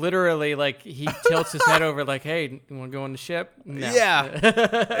 like literally, like he tilts his head over, like, "Hey, you want to go on the ship?" No.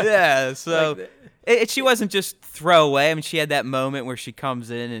 Yeah. So she wasn't just throwaway. I mean, she had that moment where she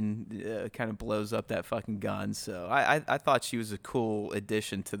comes in and kind of blows up that fucking gun. So I thought she was a cool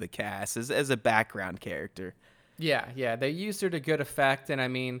addition to the cast as a background character. Yeah, they used her to good effect, and I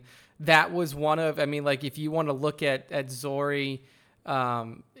mean, that was one of. I mean, like if you want to look at Zori.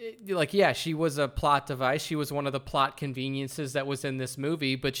 She was a plot device. She was one of the plot conveniences that was in this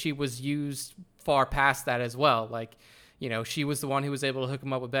movie, but she was used far past that as well. Like, she was the one who was able to hook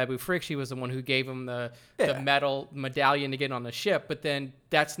him up with Babu Frick. She was the one who gave him the metal medallion to get on the ship. But then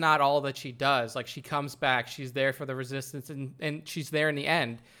that's not all that she does. Like, she comes back. She's there for the resistance, and she's there in the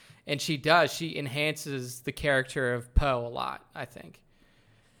end. And she enhances the character of Poe a lot, I think.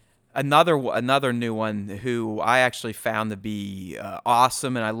 Another new one who I actually found to be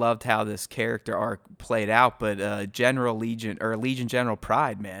awesome, and I loved how this character arc played out. But Legion General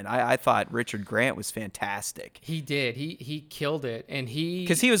Pride, man, I thought Richard Grant was fantastic. He did. He killed it, and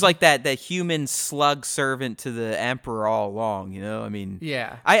because he was like that human slug servant to the Emperor all along. You know, I mean,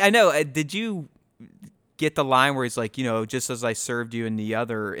 yeah. I know. Did you get the line where he's like, you know, just as I served you in the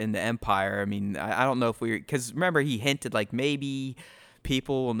Empire? I mean, I don't know if because remember he hinted like maybe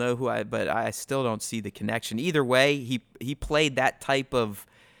people will know but I still don't see the connection. Either way, he played that type of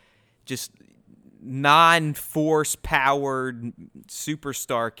just non-force powered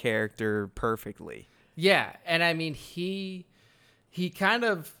superstar character perfectly. Yeah, and I mean he kind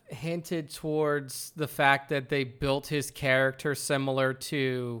of hinted towards the fact that they built his character similar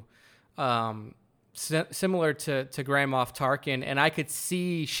to Grand Moff Tarkin, and I could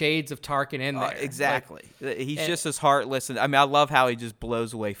see shades of Tarkin in there. Exactly. He's just as heartless. And I mean, I love how he just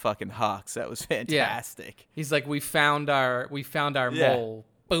blows away fucking Hux. That was fantastic. Yeah. He's like, we found our mole.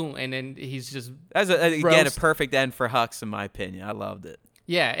 Boom. And then he's just again a perfect end for Hux, in my opinion. I loved it.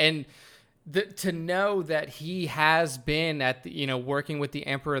 Yeah, and to know that he has been at working with the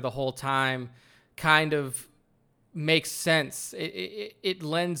Emperor the whole time kind of makes sense. It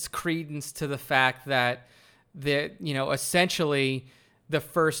lends credence to the fact that essentially the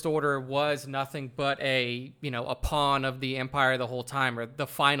First Order was nothing but a pawn of the Empire the whole time, or the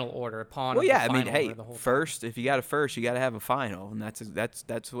Final Order, a pawn. Well, of yeah, the I mean, Final hey, Order the whole first, if you got a first, you got to have a final, and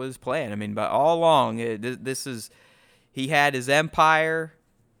that's what his plan. I mean, but all along, he had his Empire.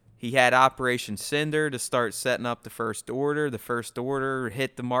 He had Operation Cinder to start setting up the First Order. The First Order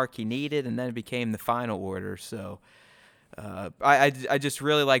hit the mark he needed, and then it became the Final Order. So I just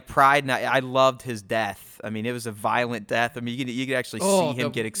really like Pride, and I loved his death. I mean, it was a violent death. I mean, you could actually see him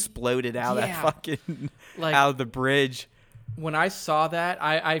get exploded out of that fucking out of the bridge. When I saw that,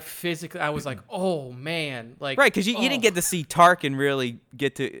 I was like, oh man, like right, because you didn't get to see Tarkin really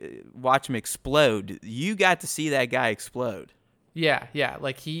get to watch him explode. You got to see that guy explode. Yeah,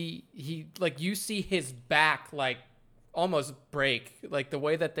 like he like you see his back like almost break, like the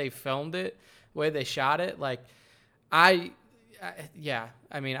way that they filmed it, the way they shot it. Like I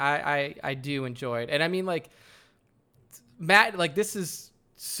mean I do enjoy it, and I mean like Matt, like this is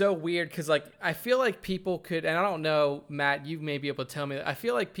so weird because like I feel like people could, and I don't know, Matt, you may be able to tell me that, I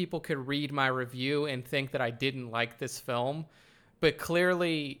feel like people could read my review and think that I didn't like this film, but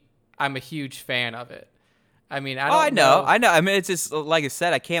clearly I'm a huge fan of it. I mean, I know. I mean, it's just like I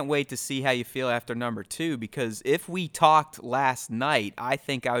said, I can't wait to see how you feel after number 2, because if we talked last night, I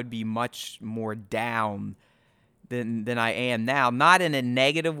think I would be much more down than I am now. Not in a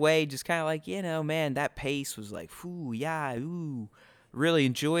negative way, just kind of like, man, that pace was like, really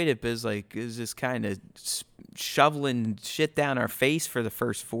enjoyed it, but it was just kind of shoveling shit down our face for the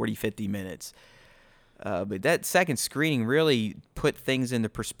first 40, 50 minutes. But that second screening really put things into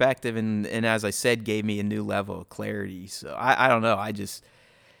perspective, and as I said, gave me a new level of clarity. So I don't know.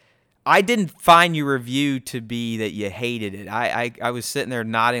 I didn't find your review to be that you hated it. I was sitting there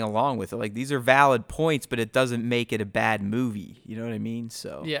nodding along with it. Like, these are valid points, but it doesn't make it a bad movie. You know what I mean?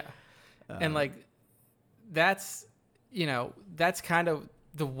 So yeah, and like that's kind of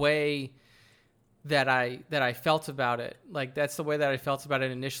the way that I felt about it. Like, that's the way that I felt about it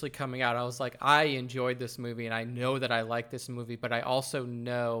initially coming out. I was like, I enjoyed this movie, and I know that I like this movie, but I also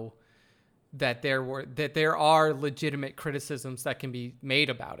know that there are legitimate criticisms that can be made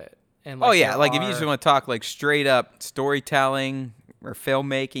about it. And like, if you just want to talk like straight up storytelling or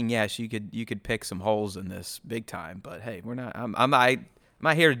filmmaking, yes, you could pick some holes in this big time. But hey, I'm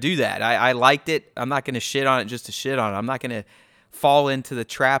not here to do that. I liked it. I'm not going to shit on it just to shit on it. I'm not going to fall into the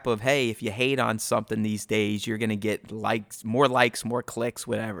trap of, hey, if you hate on something these days, you're going to get more clicks,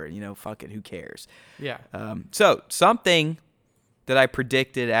 whatever. Fuck it, who cares? Yeah. So something that I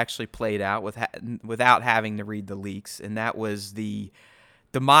predicted actually played out without having to read the leaks, and that was the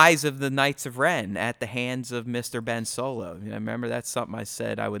demise of the Knights of Ren at the hands of Mr. Ben Solo. I remember that's something I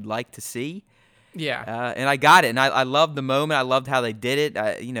said I would like to see. Yeah. And I got it, and I loved the moment. I loved how they did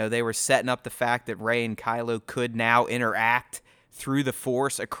it. They were setting up the fact that Rey and Kylo could now interact through the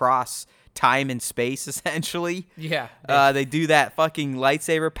Force across time and space, essentially. Yeah. They do that fucking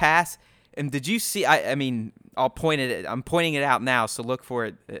lightsaber pass. And did you see? I mean, I'm pointing it out now, so look for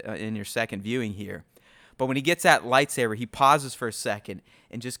it in your second viewing here. But when he gets that lightsaber, he pauses for a second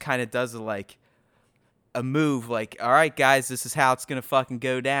and just kind of does a move like, all right, guys, this is how it's going to fucking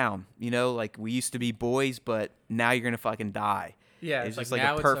go down. Like, we used to be boys, but now you're going to fucking die. Yeah. It's just like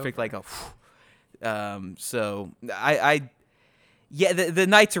a perfect, like a, so Yeah, the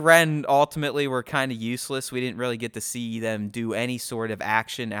Knights of Ren ultimately were kind of useless. We didn't really get to see them do any sort of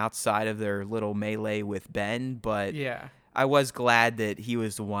action outside of their little melee with Ben, but Yeah. I was glad that he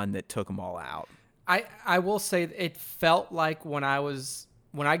was the one that took them all out. I will say it felt like when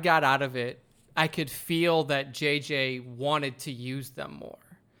I got out of it, I could feel that JJ wanted to use them more.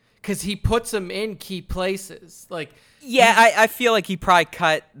 Because he puts them in key places. Yeah, I feel like he probably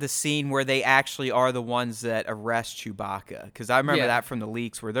cut the scene where they actually are the ones that arrest Chewbacca. Because I remember that from the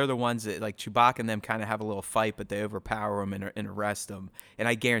leaks where they're the ones that, like, Chewbacca and them kind of have a little fight, but they overpower him and arrest him. And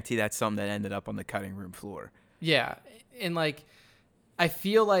I guarantee that's something that ended up on the cutting room floor. Yeah, and I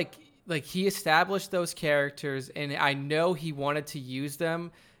feel like he established those characters, and I know he wanted to use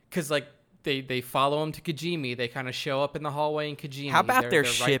them because they follow him to Kijimi. They kind of show up in the hallway in Kijimi. How about their they're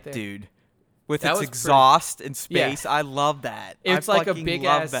ship, right dude? With its exhaust in space. Yeah. I love that. It's like a big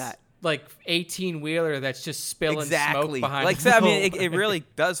ass 18-wheeler that's just spilling smoke behind it. I mean, it really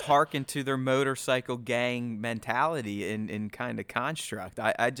does harken to their motorcycle gang mentality and kind of construct.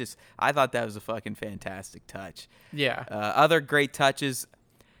 I thought that was a fucking fantastic touch. Yeah. Other great touches.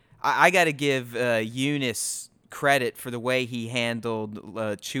 I got to give Eunice credit for the way he handled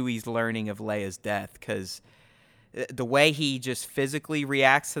Chewie's learning of Leia's death, because the way he just physically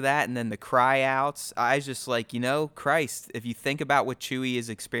reacts to that and then the cry outs, I was just like, Christ, if you think about what Chewie is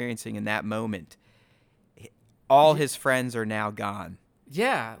experiencing in that moment, all his friends are now gone.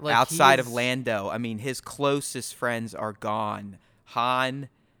 Yeah. Outside of Lando, I mean, his closest friends are gone. Han,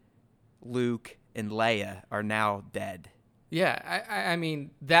 Luke, and Leia are now dead. Yeah, I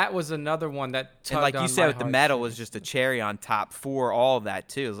mean, that was another one that tugged on my And like you said, with the medal heartstrings. was just a cherry on top for all of that,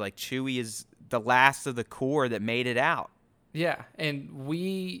 too. It was like Chewie is the last of the core that made it out. Yeah, and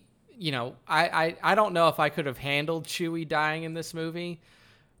we, I don't know if I could have handled Chewie dying in this movie,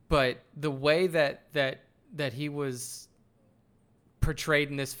 but the way that he was portrayed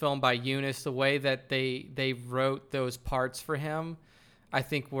in this film by Eunice, the way that they wrote those parts for him, I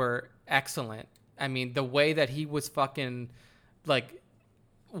think were excellent. I mean, the way that he was fucking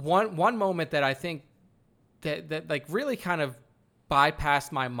one moment that I think that really kind of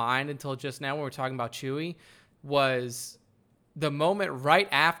bypassed my mind until just now when we're talking about Chewie was the moment right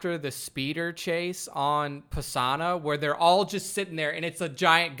after the speeder chase on Pisana where they're all just sitting there and it's a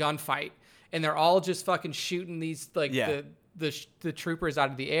giant gunfight and they're all just fucking shooting these the troopers out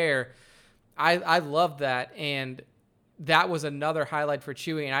of the air. I love that, and that was another highlight for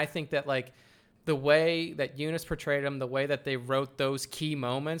Chewie, and I think that the way that Eunice portrayed him, the way that they wrote those key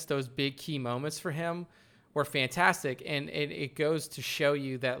moments, those big key moments for him were fantastic. And it goes to show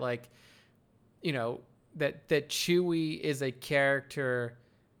you that that Chewie is a character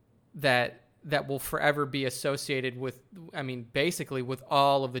that will forever be associated with, I mean, basically with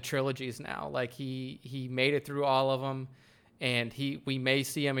all of the trilogies now. Like he made it through all of them, and we may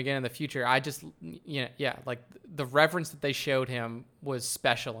see him again in the future. I just, the reverence that they showed him was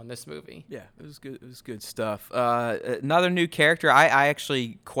special in this movie. Yeah, it was good. It was good stuff. Another new character. I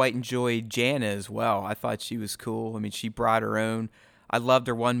actually quite enjoyed Jannah as well. I thought she was cool. I mean, she brought her own. I loved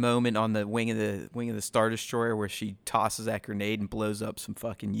her one moment on the wing of the Star Destroyer where she tosses that grenade and blows up some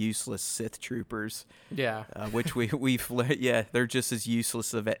fucking useless Sith troopers. Yeah, which they're just as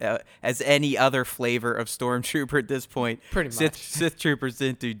useless as any other flavor of stormtrooper at this point. Pretty much. Sith troopers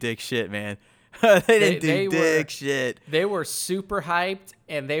didn't do dick shit, man. they didn't do dick shit. They were super hyped,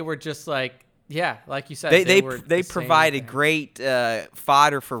 and they were just like. Yeah, like you said, they provided great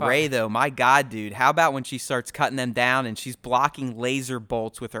fodder for Rey, though. My God, dude, how about when she starts cutting them down and she's blocking laser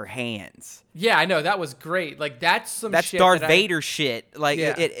bolts with her hands? Yeah, I know, that was great. That's shit Darth Vader shit.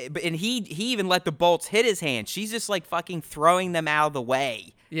 And he even let the bolts hit his hand. She's just fucking throwing them out of the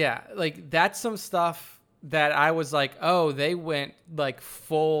way. Yeah, that's some stuff that I was like, oh, they went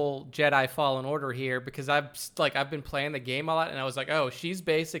full Jedi Fallen Order here, because I've been playing the game a lot, and I was like, oh, she's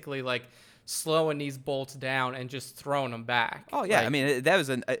basically slowing these bolts down and just throwing them back. Oh yeah, I mean, that was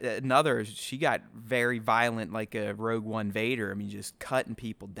another. She got very violent, like a Rogue One Vader. I mean, just cutting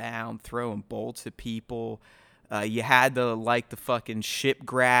people down, throwing bolts at people. You had the fucking ship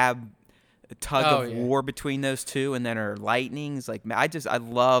grab tug of war between those two, and then her lightnings. I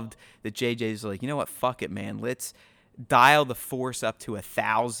loved that JJ's you know what, fuck it, man, let's dial the Force up to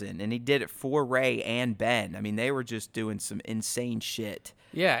 1,000, and he did it for Rey and Ben. I mean, they were just doing some insane shit.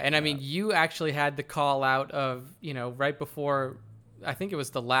 Yeah, and I mean, you actually had the call out of, right before, I think it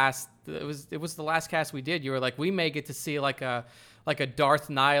was the last cast we did. You were like, we may get to see a Darth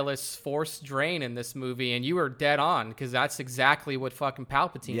Nihilus Force drain in this movie, and you were dead on, because that's exactly what fucking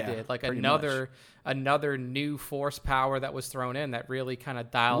Palpatine did. Another new Force power that was thrown in that really kind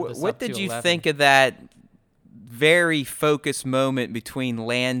of dialed this up to 11. What did you think of that very focused moment between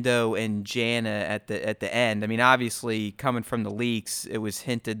Lando and Jana at the end. I mean, obviously, coming from the leaks, it was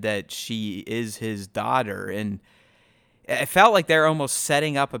hinted that she is his daughter, and it felt like they're almost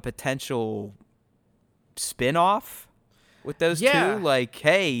setting up a potential spin-off with those two. Like,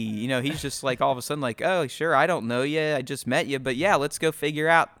 hey, he's just like all of a sudden like, oh, sure, I don't know you, I just met you, but yeah, let's go figure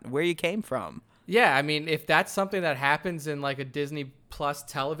out where you came from. Yeah, I mean, if that's something that happens in like a Disney Plus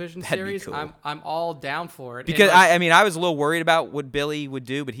television series, cool. I'm all down for it. Because I was a little worried about what Billy would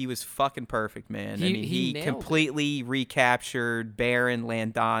do, but he was fucking perfect, man. He completely recaptured Baron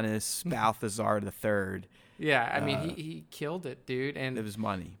Landonis Balthazar III. Yeah, I mean, he killed it, dude. And it was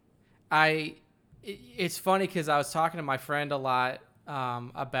money. It's funny because I was talking to my friend a lot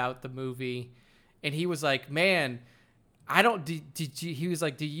about the movie, and he was like, man, he was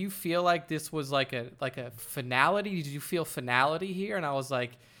like, do you feel like this was like a finality? Did you feel finality here? And I was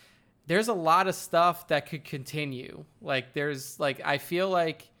like, there's a lot of stuff that could continue. Like I feel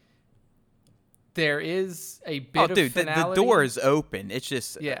like there is a bit of finality. The door is open. It's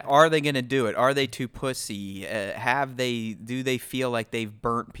just, are they going to do it? Are they too pussy? Do they feel like they've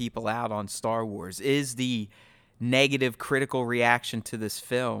burnt people out on Star Wars? Is the negative critical reaction to this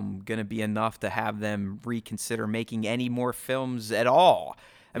film going to be enough to have them reconsider making any more films at all?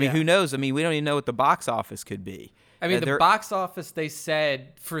 I mean, who knows? I mean, we don't even know what the box office could be. I mean, the box office, they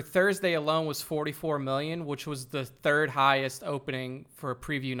said for Thursday alone was $44 million, which was the third highest opening for a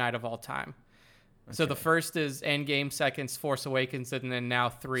preview night of all time. Okay. So the first is Endgame, second's Force Awakens, and then now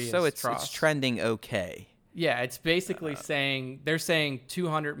 3 is Tross. So it's trending okay. Yeah, it's basically they're saying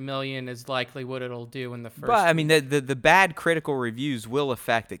 200 million is likely what it'll do in the first. But I mean, the bad critical reviews will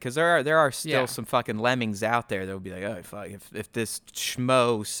affect it, because there are still some fucking lemmings out there that will be like, oh fuck, if this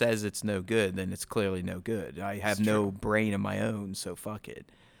schmo says it's no good, then it's clearly no good. I have no brain of my own, so fuck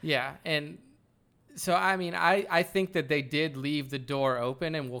it. Yeah, and so I mean, I think that they did leave the door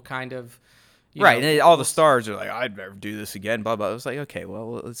open, and we'll kind of. Right, and all the stars are like, I'd never do this again, blah, blah. I was like, okay,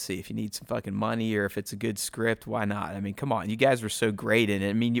 well, let's see. If you need some fucking money or if it's a good script, why not? I mean, come on. You guys were so great in it.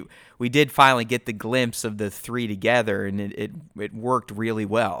 I mean, we did finally get the glimpse of the three together, and it worked really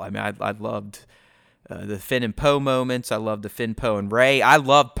well. I mean, I loved the Finn and Poe moments. I loved the Finn, Poe, and Rey. I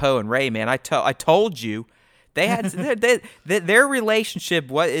loved Poe and Rey, man. I told you. They had their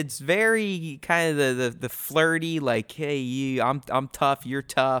relationship. It's very kind of the flirty, like, hey, I'm tough, you're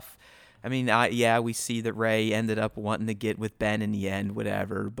tough. I mean, we see that Rey ended up wanting to get with Ben in the end,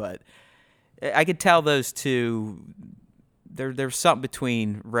 whatever. But I could tell those two, there's something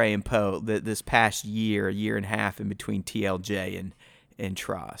between Rey and Poe this past year and a half in between TLJ and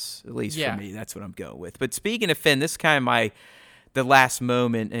Tross. At least for me, that's what I'm going with. But speaking of Finn, this is kind of the last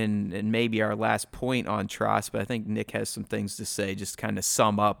moment and maybe our last point on Tross. But I think Nick has some things to say, just kind of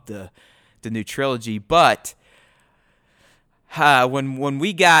sum up the new trilogy. But when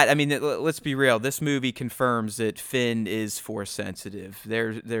we got, I mean, let's be real. This movie confirms that Finn is Force sensitive.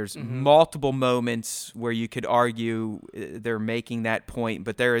 There's multiple moments where you could argue they're making that point,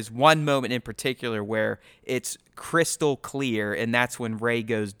 but there is one moment in particular where it's crystal clear, and that's when Rey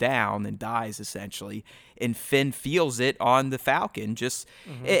goes down and dies essentially, and Finn feels it on the Falcon.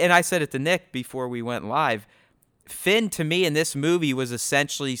 And I said it to Nick before we went live. Finn, to me, in this movie was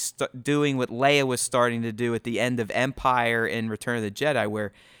essentially doing what Leia was starting to do at the end of Empire and Return of the Jedi,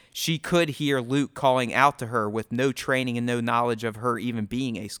 where she could hear Luke calling out to her with no training and no knowledge of her even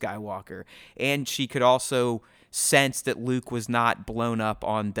being a Skywalker. And she could also sense that Luke was not blown up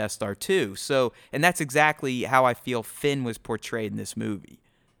on Death Star 2. And that's exactly how I feel Finn was portrayed in this movie.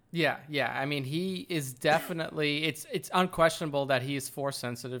 Yeah. I mean, he is definitely. It's unquestionable that he is Force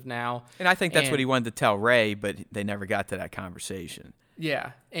sensitive now, and I think that's what he wanted to tell Rey, but they never got to that conversation.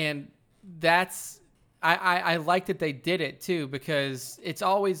 Yeah, and that's. I like that they did it too, because it's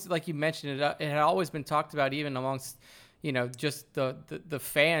always, like you mentioned, it had always been talked about even amongst, just the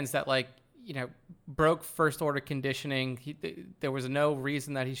fans that broke First Order conditioning. There was no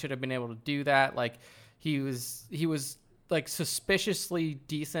reason that he should have been able to do that. Like he was like suspiciously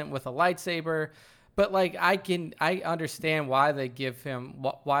decent with a lightsaber, but I understand why they give him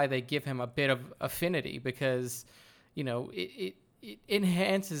a bit of affinity, because it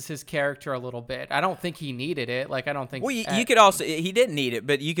enhances his character a little bit. I don't think he needed it. I don't think. Well, you could also, he didn't need it,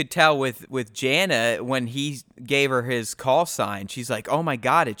 but you could tell with Jana when he gave her his call sign, she's like, "Oh my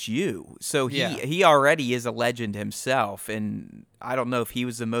God, it's you." So he already is a legend himself, and I don't know if he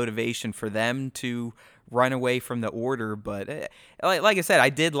was the motivation for them to run away from the Order, but like I said, I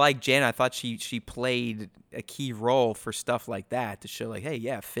did like Jana. I thought she played a key role for stuff like that, to show hey,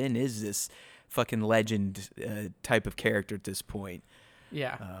 yeah, Finn is this fucking legend type of character at this point.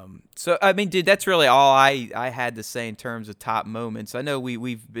 Yeah. So I mean, dude, that's really all I had to say in terms of top moments. I know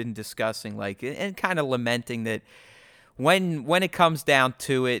we've been discussing like and kind of lamenting that when it comes down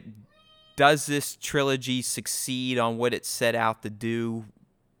to it, does this trilogy succeed on what it set out to do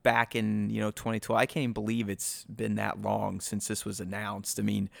back in 2012? I can't even believe it's been that long since this was announced. I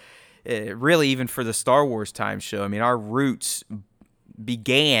mean, really, even for the Star Wars Time show, I mean, our roots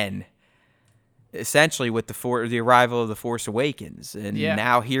began essentially with the arrival of The Force Awakens, and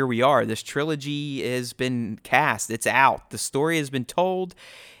now here we are. This trilogy has been cast. It's out. The story has been told,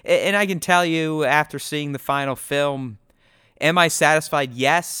 and I can tell you, after seeing the final film, am I satisfied?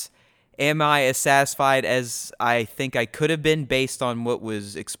 Yes. Am I as satisfied as I think I could have been based on what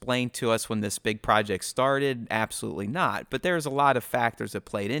was explained to us when this big project started? Absolutely not. But there's a lot of factors that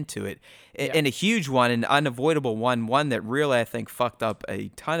played into it. And a huge one, an unavoidable one that really I think fucked up a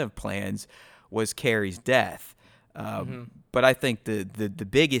ton of plans, was Carrie's death. But I think the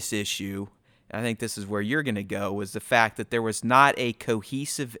biggest issue, I think this is where you're going to go, was the fact that there was not a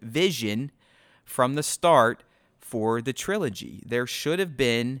cohesive vision from the start for the trilogy. There should have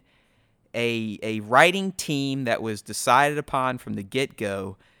been a writing team that was decided upon from the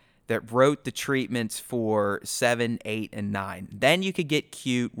get-go that wrote the treatments for 7, 8, and 9. Then you could get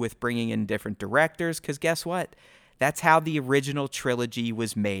cute with bringing in different directors, because guess what? That's how the original trilogy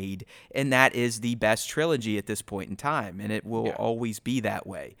was made, and that is the best trilogy at this point in time, and it will always be that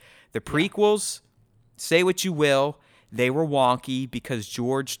way. The prequels, say what you will, they were wonky because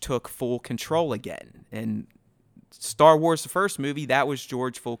George took full control again, and Star Wars, the first movie, that was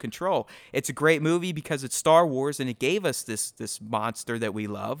George full control. It's a great movie because it's Star Wars and it gave us this monster that we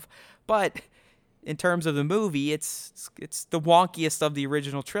love. But in terms of the movie, it's the wonkiest of the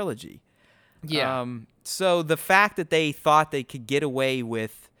original trilogy. Yeah. So the fact that they thought they could get away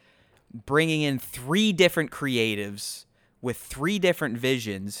with bringing in 3 different creatives with 3 different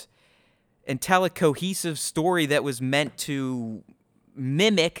visions and tell a cohesive story that was meant to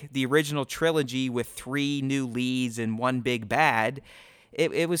mimic the original trilogy with 3 new leads and 1 big bad,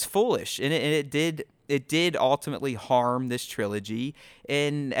 it was foolish, and it did ultimately harm this trilogy.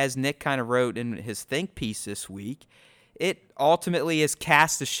 And as Nick kind of wrote in his think piece this week, it ultimately has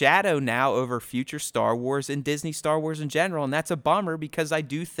cast a shadow now over future Star Wars and Disney Star Wars in general, and that's a bummer because I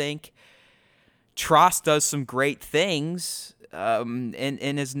do think TROS does some great things, and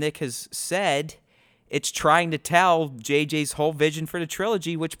as Nick has said, it's trying to tell JJ's whole vision for the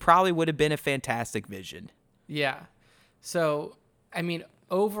trilogy, which probably would have been a fantastic vision. Yeah. So, I mean,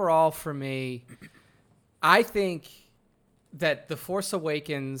 overall for me, I think that The Force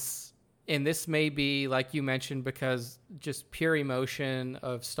Awakens, and this may be, like you mentioned, because just pure emotion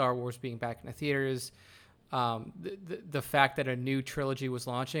of Star Wars being back in the theaters, the fact that a new trilogy was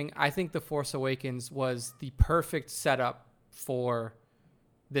launching, I think The Force Awakens was the perfect setup for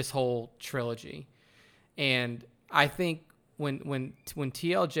this whole trilogy. And I think when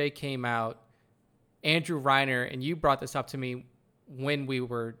TLJ came out, Andrew Reiner, and you brought this up to me when we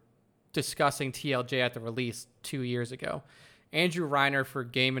were discussing TLJ at the release 2 years ago. Andrew Reiner for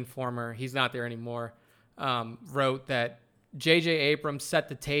Game Informer, he's not there anymore, wrote that J.J. Abrams set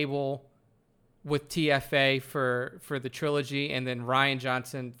the table with TFA for the trilogy, and then Rian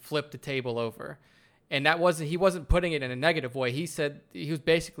Johnson flipped the table over. And he wasn't putting it in a negative way. He said, he was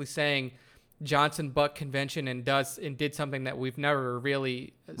basically saying Johnson bucked convention and did something that we've never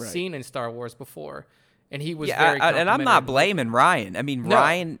really seen in Star Wars before. And he was very complimentary. And I'm not blaming Rian. I mean,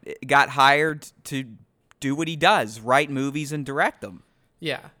 Rian got hired to do what he does, write movies and direct them.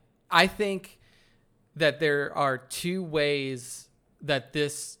 Yeah. I think that there are 2 ways that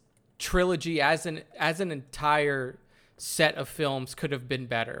this trilogy as an entire set of films could have been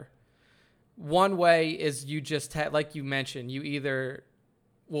better. One way is you just had, like you mentioned,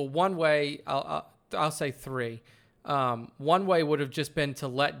 one way, I'll say 3. One way would have just been to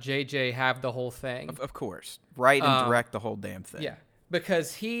let JJ have the whole thing. Of course. Write and direct the whole damn thing. Yeah.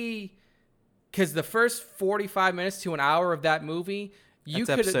 Because the first 45 minutes to an hour of that movie, you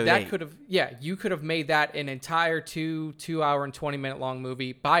could have made that an entire 2 hour and 20 minute long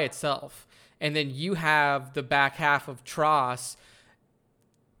movie by itself. And then you have the back half of TROS.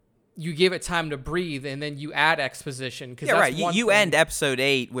 You give it time to breathe, and then you add exposition. Yeah, right. You end episode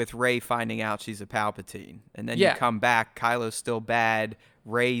 8 with Rey finding out she's a Palpatine, and then you come back, Kylo's still bad,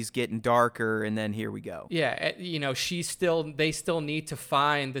 Rey's getting darker, and then here we go. Yeah, they still need to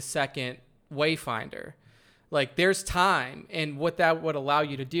find the second Wayfinder. Like, there's time, and what that would allow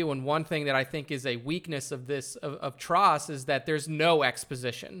you to do, and one thing that I think is a weakness of TROS is that there's no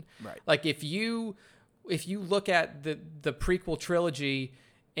exposition. Right. Like, if you look at the prequel trilogy,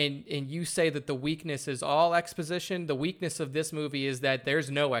 and you say that the weakness is all exposition, the weakness of this movie is that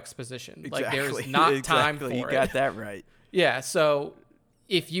there's no exposition. Exactly. Like there's not time for it. You got that right. Yeah, so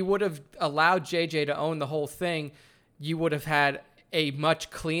if you would have allowed JJ to own the whole thing, you would have had a much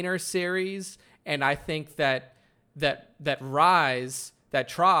cleaner series, and I think that Rise, that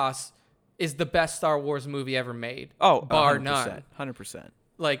Tross, is the best Star Wars movie ever made. Oh, bar 100%, none. 100%.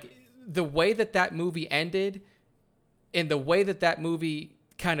 Like the way that movie ended, and the way that movie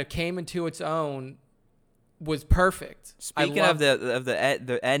kind of came into its own, was perfect. Speaking of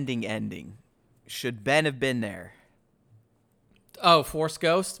the ending, should Ben have been there? Oh, Force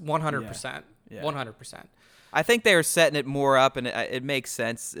Ghost, 100%, Yeah. 100%. I think they were setting it more up, and it makes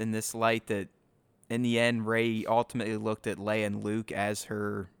sense in this light that in the end, Rey ultimately looked at Leia and Luke as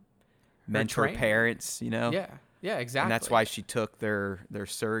her mentor parents, Yeah, exactly. And that's why she took their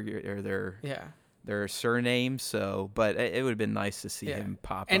surrogate or their surname. So, but it would have been nice to see him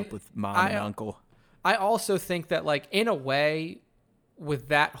pop up with Mom and Uncle. I also think that, like, in a way, with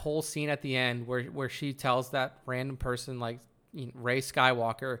that whole scene at the end where she tells that random person, like, Rey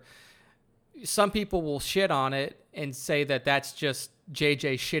Skywalker, some people will shit on it and say that that's just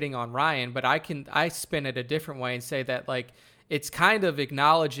JJ shitting on Ryan, but I spin it a different way and say that, like, it's kind of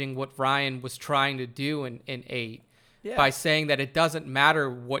acknowledging what Ryan was trying to do in 8 by saying that it doesn't matter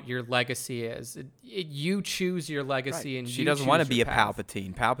what your legacy is. You choose your legacy, and she doesn't want to be a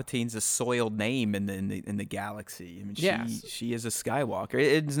Palpatine. Palpatine's a soiled name in the galaxy. I mean, she is a Skywalker.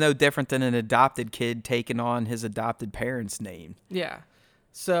 It's no different than an adopted kid taking on his adopted parents' name. Yeah.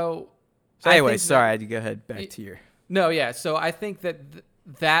 So anyway, sorry, go ahead. Back to your... No, yeah. So I think that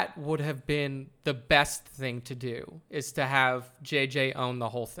that would have been the best thing to do, is to have JJ own the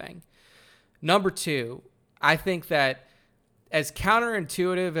whole thing. Number 2, I think that, as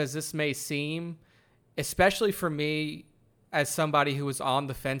counterintuitive as this may seem, especially for me as somebody who was on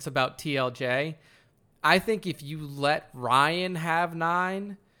the fence about TLJ, I think if you let Ryan have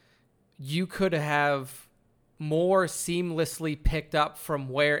 9, you could have more seamlessly picked up from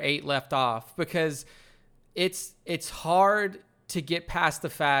where 8 left off, because it's hard to get past the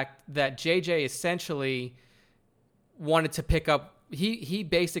fact that JJ essentially wanted to pick up. He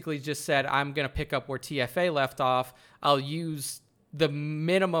basically just said, I'm going to pick up where TFA left off. I'll use the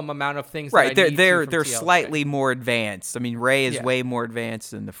minimum amount of things. Right. That I need they're slightly more advanced. I mean, Rey is way more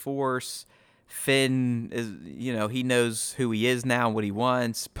advanced in the Force. Finn is, he knows who he is now, what he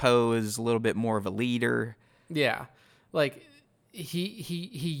wants. Poe is a little bit more of a leader. Yeah. Like, he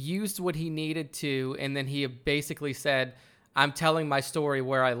used what he needed to, and then he basically said, I'm telling my story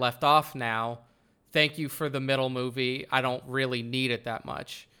where I left off now. Thank you for the middle movie. I don't really need it that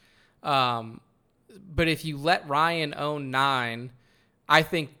much. But if you let Ryan own 9, I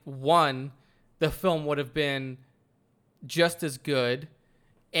think, 1, the film would have been just as good,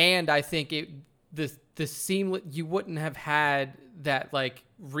 and I think the seamless, you wouldn't have had that, like,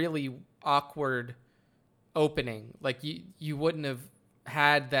 really awkward opening. Like, you wouldn't have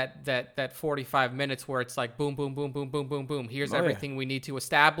had that 45 minutes where it's like boom, boom, boom, boom, boom, boom, boom. Here's everything we need to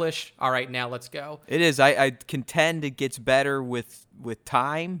establish. All right, now let's go. It is. I contend it gets better with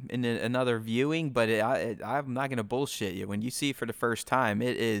time in another viewing, but I'm not going to bullshit you. When you see it for the first time,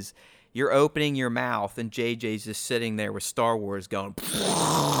 it is, you're opening your mouth and JJ's just sitting there with Star Wars going.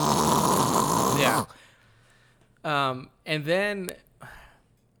 Yeah. And then,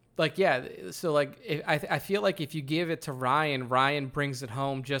 like, yeah, so, like, I feel like if you give it to Ryan brings it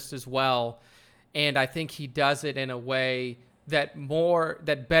home just as well, and I think he does it in a way that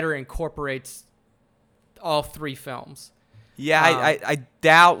better incorporates all 3 films. Yeah, I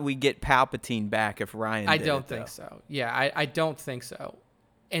doubt we get Palpatine back if Ryan I did don't it, think though. so. Yeah, I don't think so.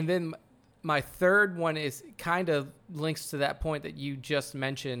 And then my third one is kind of links to that point that you just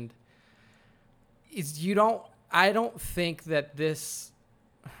mentioned, is I don't think that this,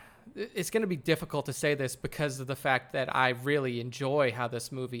 it's going to be difficult to say this because of the fact that I really enjoy how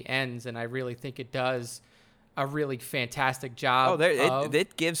this movie ends, and I really think it does a really fantastic job.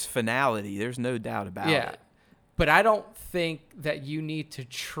 It gives finality. There's no doubt about it. Yeah, but I don't think that you need to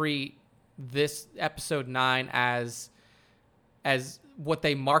treat this episode 9 as what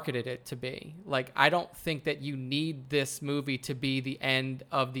they marketed it to be. Like, I don't think that you need this movie to be the end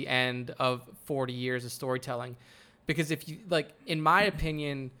of 40 years of storytelling, because if you, like, in my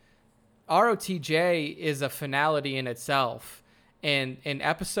opinion, ROTJ is a finality in itself. And in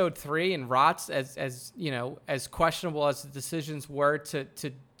episode 3 and ROTS, as you know, as questionable as the decisions were to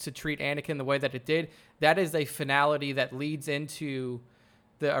treat Anakin the way that it did, that is a finality that leads into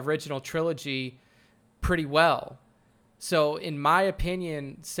the original trilogy pretty well. So in my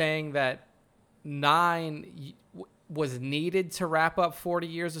opinion, saying that 9 was needed to wrap up 40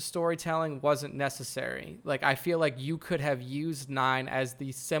 years of storytelling wasn't necessary. Like, I feel like you could have used 9 as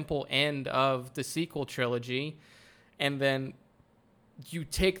the simple end of the sequel trilogy, and then you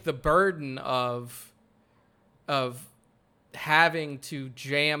take the burden of having to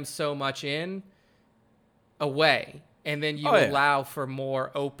jam so much in away, and then you allow for more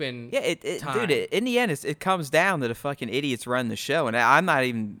open time. Dude, in the end, it comes down to the fucking idiots running the show, and I'm not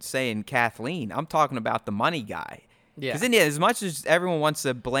even saying Kathleen. I'm talking about the money guy. Yeah. Because in the end, as much as everyone wants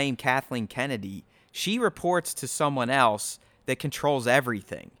to blame Kathleen Kennedy, she reports to someone else that controls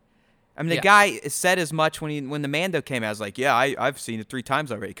everything. I mean, the guy said as much when the Mando came out. I was like, yeah, I've seen it 3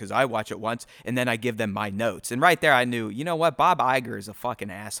 times already because I watch it once, and then I give them my notes. And right there, I knew, you know what? Bob Iger is a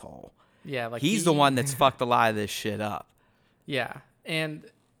fucking asshole. Yeah, like he's the one that's fucked a lot of this shit up. Yeah, and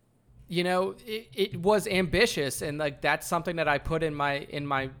you know, it was ambitious, and like that's something that I put in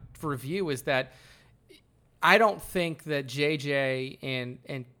my review is that I don't think that JJ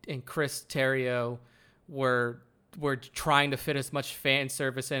and Chris Terrio were trying to fit as much fan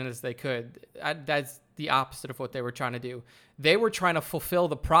service in as they could. That's the opposite of what they were trying to do. They were trying to fulfill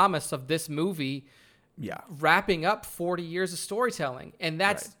the promise of this movie, wrapping up 40 years of storytelling, and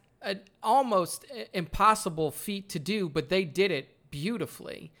that's an almost impossible feat to do, but they did it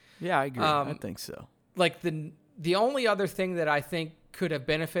beautifully. Yeah, I agree. I think so. Like the only other thing that I think could have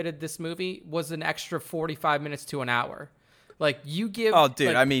benefited this movie was an extra 45 minutes to an hour. Like you give. Oh, dude!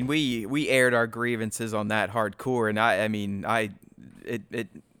 Like, I mean, we aired our grievances on that hardcore, and it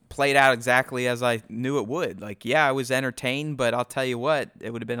played out exactly as I knew it would. Like, yeah, I was entertained, but I'll tell you what,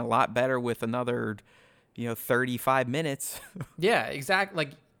 it would have been a lot better with another, 35 minutes. Yeah, exactly.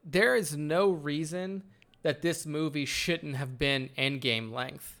 Like, there is no reason that this movie shouldn't have been Endgame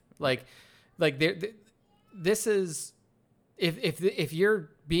length. Like this is if you're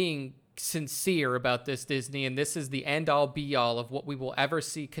being sincere about this, Disney, and this is the end all be all of what we will ever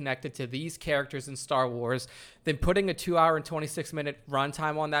see connected to these characters in Star Wars, then putting a 2 hour and 26 minute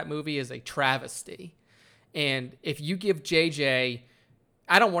runtime on that movie is a travesty. And if you give JJ,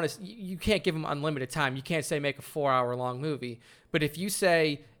 I don't want to, you can't give him unlimited time. You can't say make a 4 hour long movie, but if you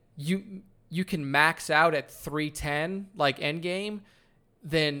say you can max out at 3:10 like Endgame,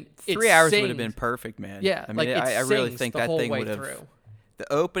 then 3 hours would have been perfect, man. Yeah, I mean, I really think that thing would have.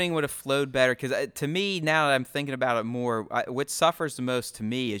 The opening would have flowed better because to me, now that I'm thinking about it more, what suffers the most to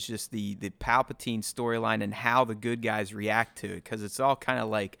me is just the Palpatine storyline and how the good guys react to it, because it's all kind of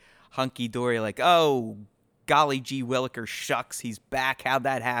like hunky-dory, like, oh, golly gee williker, shucks, he's back. How'd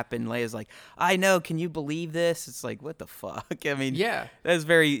that happen? Leia's like, I know, can you believe this? It's like, what the fuck? I mean, yeah, that's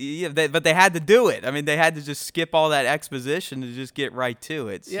but they had to do it. I mean, they had to just skip all that exposition to just get right to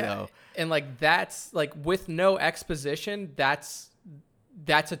it. Yeah, so. And like that's like with no exposition, that's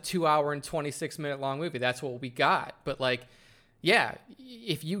a 2 hour and 26 minute long movie. That's what we got. But like, yeah,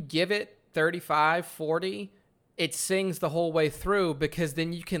 if you give it 35, 40, it sings the whole way through, because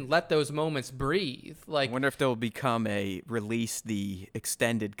then you can let those moments breathe. Like, I wonder if they'll become release the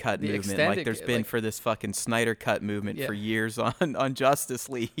extended cut movement like there's been for this fucking Snyder cut movement for years on Justice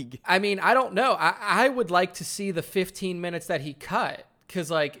League. I mean, I don't know. I would like to see the 15 minutes that he cut,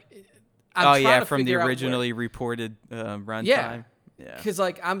 because like, I'm trying to from the figure out originally reported runtime. Yeah. Because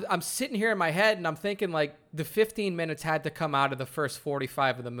like I'm sitting here in my head and I'm thinking like the 15 minutes had to come out of the first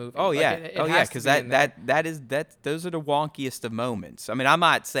 45 of the movie. Oh yeah, like, because those are the wonkiest of moments. I mean, I'm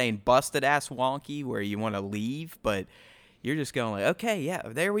not saying busted ass wonky where you want to leave, but you're just going like, okay, yeah,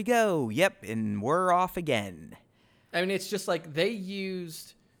 there we go, yep, and we're off again. I mean, it's just like they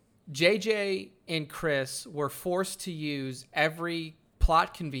used JJ and Chris were forced to use every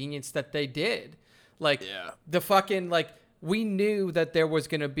plot convenience that they did, like the fucking like. We knew that there was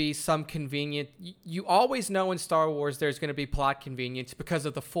going to be some convenient. You always know in Star Wars there's going to be plot convenience because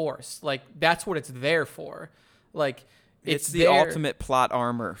of the Force. Like, that's what it's there for. Like, it's the ultimate plot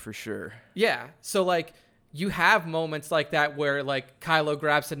armor for sure. Yeah. So like, you have moments like that where like Kylo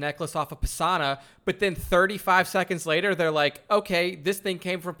grabs a necklace off of Pisana, but then 35 seconds later they're like, okay, this thing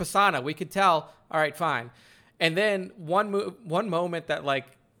came from Pisana. We could tell. All right, fine. And then one moment that like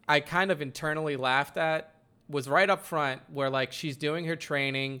I kind of internally laughed at was right up front, where like she's doing her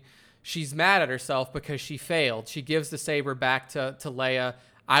training. She's mad at herself because she failed. She gives the saber back to Leia.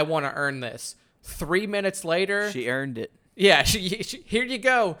 I want to earn this. 3 minutes later, she earned it. Yeah, she here you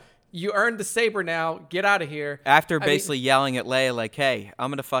go. You earned the saber now. Get out of here. After basically yelling at Leia like, hey, I'm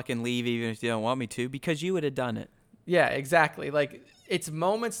going to fucking leave even if you don't want me to, because you would have done it. Yeah, exactly. Like, it's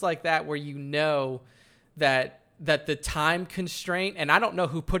moments like that where you know that that the time constraint, and I don't know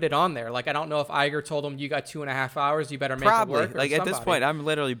who put it on there. Like, I don't know if Iger told him, you got 2.5 hours, you better make Probably. it work. Like, at this point, I'm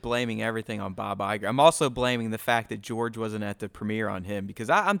literally blaming everything on Bob Iger. I'm also blaming the fact that George wasn't at the premiere on him, because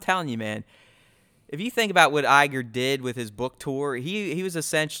I'm telling you, man, if you think about what Iger did with his book tour, he was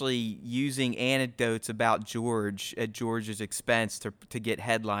essentially using anecdotes about George at George's expense to get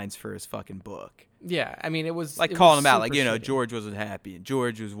headlines for his fucking book. Yeah, I mean, it was like calling him out, like, you know, shitty. George wasn't happy, and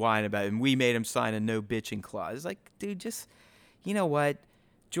George was whining about it, and we made him sign a no bitching clause. It's like, dude, just, you know what?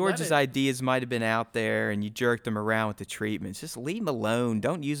 George's ideas might have been out there, and you jerked him around with the treatments. Just leave him alone.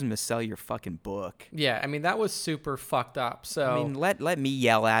 Don't use him to sell your fucking book. Yeah, I mean, that was super fucked up. So I mean, let me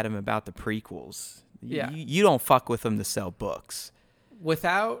yell at him about the prequels. Yeah, you don't fuck with him to sell books.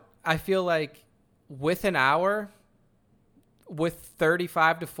 I feel like with an hour, with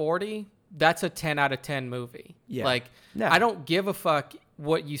 35 to 40, that's a 10 out of 10 movie. Yeah. Like, no. I don't give a fuck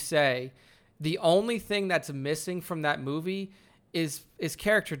what you say. The only thing that's missing from that movie is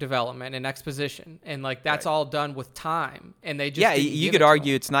character development and exposition, and like that's all done with time. And they just you could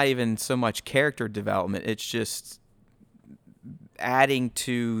argue it's not even so much character development; it's just adding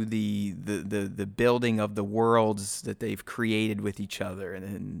to the building of the worlds that they've created with each other,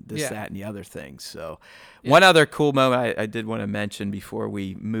 and this, that, and the other things. So, one other cool moment I did want to mention before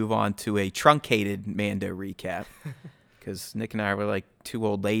we move on to a truncated Mando recap. Because Nick and I were like two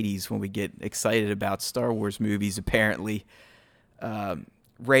old ladies when we get excited about Star Wars movies, apparently.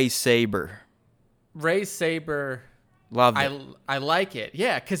 Rey's saber. Loved it. I like it.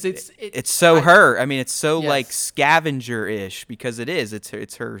 Yeah, because it's her. I mean, it's so like scavenger-ish, because it is.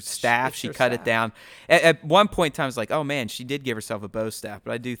 It's her staff. She cut it down. At one point in time, I was like, oh man, she did give herself a bow staff,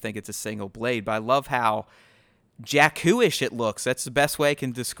 but I do think it's a single blade. But I love how Jakku-ish it looks. That's the best way I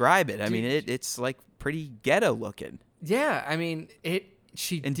can describe it. I mean, it's like pretty ghetto looking. Yeah, I mean,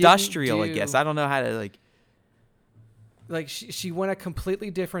 she industrial, I guess. I don't know how to like she went a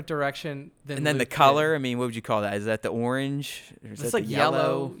completely different direction than. And then Luke the color. did. I mean, what would you call that? Is that the orange? Or is it's that like the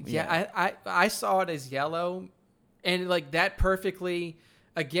yellow. Yeah, I saw it as yellow, and like that perfectly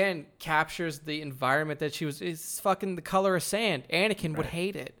again captures the environment that she was. It's fucking the color of sand. Anakin would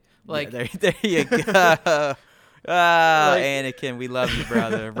hate it. Like there you go. Anakin, we love you,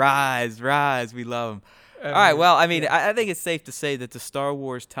 brother. Rise, we love him. All right, well, I mean, I think it's safe to say that the Star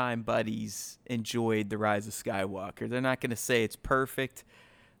Wars Time buddies enjoyed The Rise of Skywalker. They're not going to say it's perfect.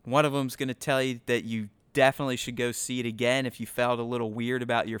 One of them's going to tell you that you definitely should go see it again if you felt a little weird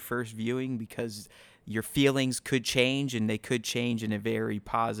about your first viewing, because your feelings could change, and they could change in a very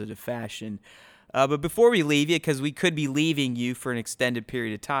positive fashion. But before we leave you, because we could be leaving you for an extended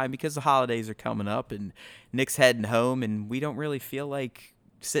period of time because the holidays are coming up and Nick's heading home, and we don't really feel like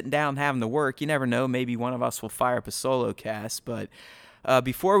sitting down and having to work. You never know. Maybe one of us will fire up a solo cast. But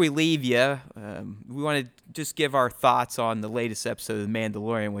before we leave you, we want to just give our thoughts on the latest episode of The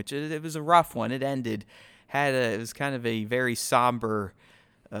Mandalorian, which it was a rough one. It ended, it was kind of a very somber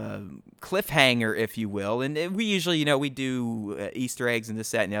cliffhanger, if you will. And we usually, we do Easter eggs and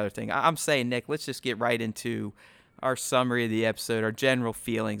this, that, and the other thing. I'm saying, Nick, let's just get right into our summary of the episode, our general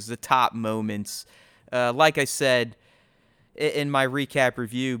feelings, the top moments. Like I said in my recap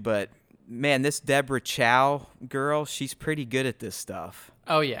review, but man, this Deborah Chow girl, she's pretty good at this stuff.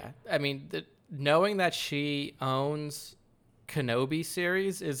 Oh yeah, I mean, knowing that she owns Kenobi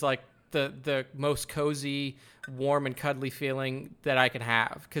series is like the most cozy, warm, and cuddly feeling that I can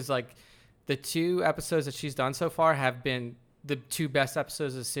have, because like the 2 episodes that she's done so far have been the 2 best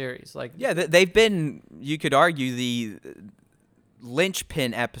episodes of the series. Like, yeah, they've been, you could argue, the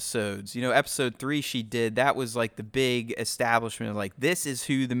linchpin episodes. Episode 3 she did, that was like the big establishment of like, this is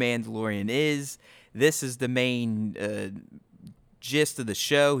who the Mandalorian is. This is the main gist of the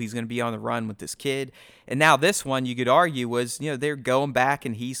show. He's going to be on the run with this kid. And now this one, you could argue, was, they're going back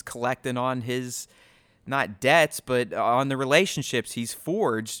and he's collecting on his, not debts, but on the relationships he's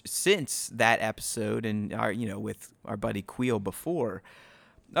forged since that episode, and with our buddy Queel before.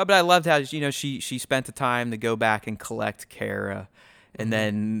 No, but I loved how she spent the time to go back and collect Cara, and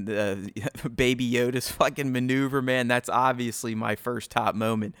then Baby Yoda's fucking maneuver, man. That's obviously my first top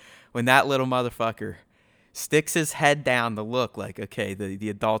moment, when that little motherfucker sticks his head down to look like, okay, the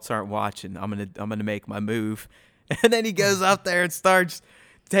adults aren't watching. I'm gonna make my move, and then he goes up there and starts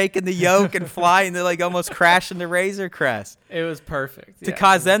taking the yoke and flying. They're like almost crashing the Razor Crest. It was perfect to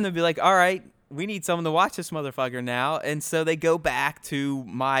cause them to be like, all right, we need someone to watch this motherfucker now. And so they go back to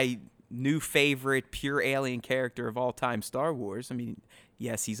my new favorite pure alien character of all time, Star Wars. I mean,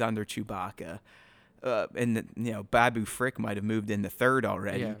 yes, he's under Chewbacca. And Babu Frick might have moved in the third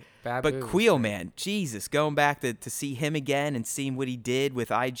already. Yeah, but Kuiil, man, Jesus, going back to see him again and seeing what he did with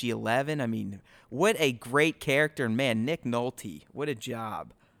IG-11, I mean, what a great character. And, man, Nick Nolte, what a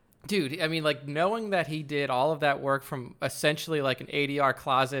job. Dude, I mean, like, knowing that he did all of that work from essentially, like, an ADR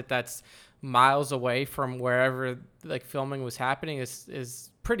closet that's miles away from wherever, like, filming was happening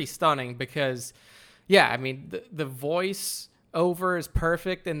is pretty stunning because, yeah, I mean, the voice over is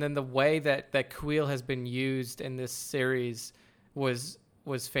perfect, and then the way that Kuiil has been used in this series was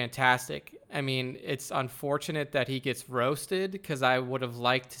fantastic. I mean, it's unfortunate that he gets roasted because I would have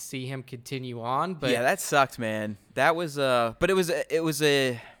liked to see him continue on. But yeah, that sucked, man. That was but it was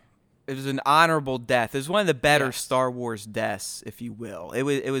an honorable death. It was one of the better Star Wars deaths, if you will.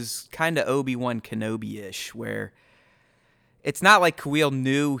 It was kind of Obi-Wan Kenobi-ish, where it's not like Kuiil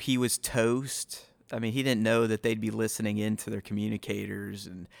knew he was toast. I mean, he didn't know that they'd be listening into their communicators,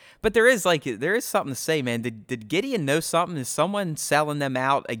 but there is something to say, man. Did Gideon know something? Is someone selling them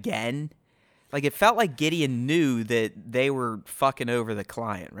out again? Like, it felt like Gideon knew that they were fucking over the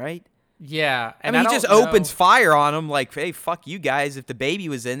client, right? Yeah, and I mean, he just opens fire on them, like, "Hey, fuck you guys! If the baby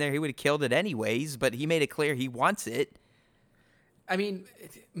was in there, he would have killed it anyways." But he made it clear he wants it. I mean,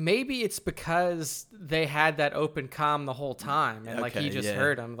 maybe it's because they had that open comm the whole time, and like he just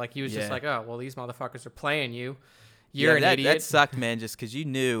heard him. Like he was just like, "Oh, well, these motherfuckers are playing you. You're an idiot." That sucked, man. Just because you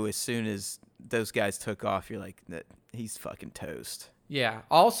knew as soon as those guys took off, you're like, he's fucking toast. Yeah.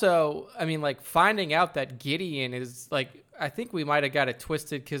 Also, I mean, like finding out that Gideon is like, I think we might have got it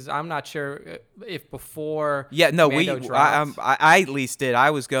twisted because I'm not sure if before. Yeah, no, Mando I at least did.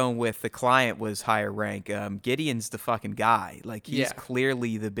 I was going with the client was higher rank. Gideon's the fucking guy. Like he's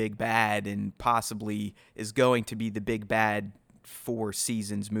clearly the big bad and possibly is going to be the big bad for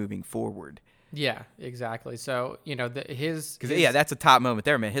seasons moving forward. Yeah, exactly. So, his that's a top moment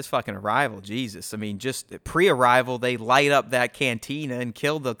there, man. His fucking arrival, Jesus. I mean, just pre-arrival, they light up that cantina and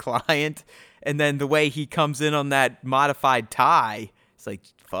kill the client, and then the way he comes in on that modified tie, it's like,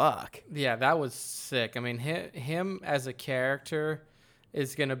 fuck. Yeah, that was sick. I mean, him as a character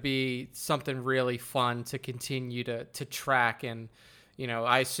is going to be something really fun to continue to track, and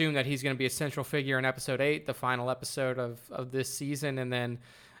I assume that he's going to be a central figure in episode 8, the final episode of this season, and then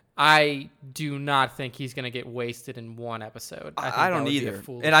I do not think he's going to get wasted in one episode. I don't either.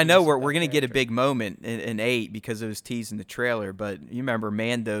 And I know we're going to get a big moment in 8 because it was teased in the trailer, but you remember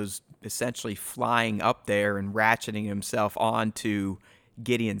Mando's essentially flying up there and ratcheting himself onto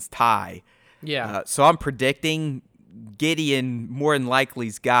Gideon's tie. Yeah. So I'm predicting Gideon more than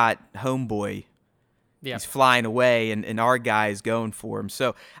likely's got Homeboy. Yeah. He's flying away, and our guy is going for him.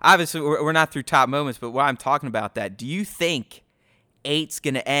 So obviously we're not through top moments, but while I'm talking about that, do you think 8's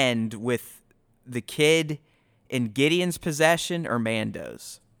going to end with the kid in Gideon's possession or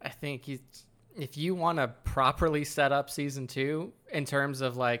Mando's? I think if you want to properly set up season 2 in terms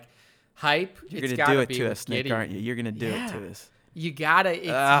of like hype, you're going to do it to us, Nick, aren't you? You're going to do it to us. You gotta.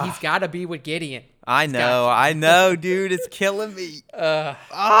 He's got to be with Gideon. I know, dude. It's killing me. I'm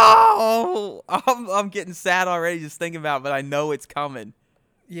getting sad already just thinking about it, but I know it's coming.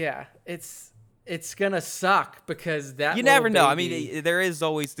 Yeah, it's gonna suck because that you never know. I mean, there is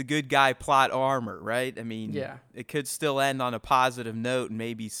always the good guy plot armor, right? I mean, it could still end on a positive note and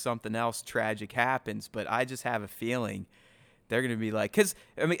maybe something else tragic happens, but I just have a feeling they're gonna be like, because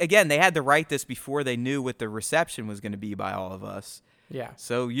I mean, again, they had to write this before they knew what the reception was gonna be by all of us. Yeah.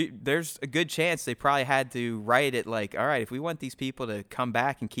 So there's a good chance they probably had to write it like, all right, if we want these people to come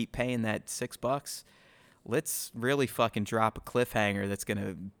back and keep paying that $6, let's really fucking drop a cliffhanger that's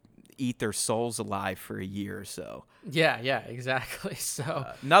gonna eat their souls alive for a year or so. Yeah, exactly. So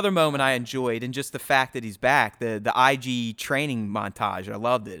another moment I enjoyed, and just the fact that he's back, the IG training montage, I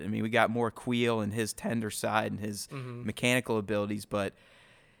loved it. I mean, we got more Kuiil and his tender side and his mechanical abilities, but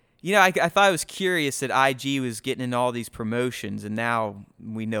I thought it was curious that IG was getting in all these promotions, and now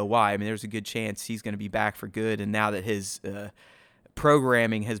we know why. I mean, there's a good chance he's going to be back for good, and now that his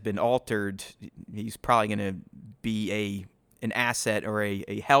programming has been altered, he's probably going to be an asset or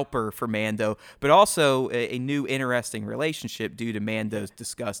a helper for Mando, but also a new interesting relationship due to Mando's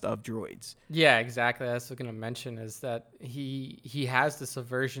disgust of droids. Yeah, exactly. That's what I'm going to mention is that he has this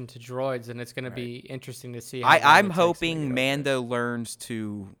aversion to droids, and it's going to be interesting to see. I'm hoping Mando learns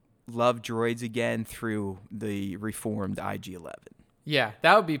to love droids again through the reformed IG-11. Yeah,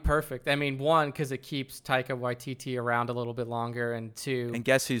 that would be perfect. I mean, 1, because it keeps Taika Waititi around a little bit longer, and 2... And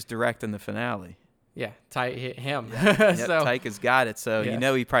guess who's directing the finale? Yeah, him. Yep, So Taika's got it. So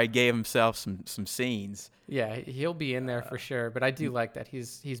yeah. he probably gave himself some scenes. Yeah, he'll be in there for sure. But I do like that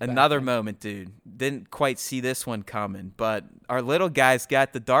he's Another back in. moment, dude. Didn't quite see this one coming, but our little guy's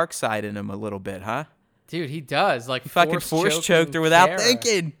got the dark side in him a little bit, huh? Dude, he does. Like He fucking force choked her without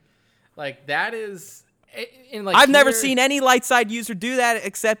thinking. Like that is I've never seen any light side user do that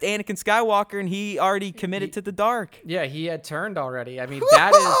except Anakin Skywalker, and he already committed to the dark. Yeah, he had turned already. I mean,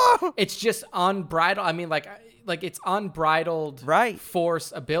 that is it's just unbridled. I mean, like it's unbridled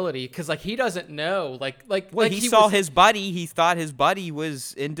force ability because like he doesn't know. He saw his buddy. He thought his buddy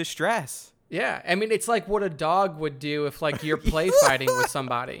was in distress. Yeah, I mean, it's like what a dog would do if like you're play fighting with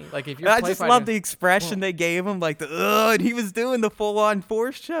somebody. Like if you're I just love the expression they gave him, like and he was doing the full on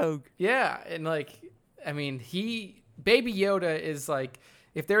force choke. Yeah, and like. I mean, Baby Yoda is like,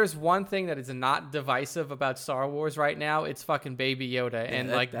 if there's one thing that is not divisive about Star Wars right now, it's fucking Baby Yoda. And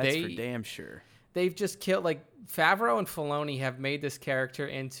that's for damn sure. They've just killed, like, Favreau and Filoni have made this character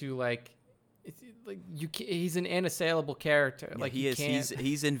into he's an unassailable character. Yeah, like he is.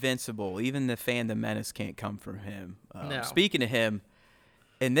 He's invincible. Even the fandom menace can't come from him. No. Speaking of him,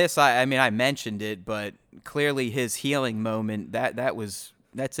 in this, I mean, I mentioned it, but clearly his healing moment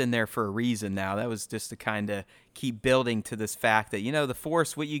that's in there for a reason now. That was just to kind of keep building to this fact that, the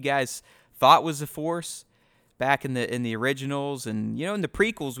Force, what you guys thought was the Force back in the originals and, in the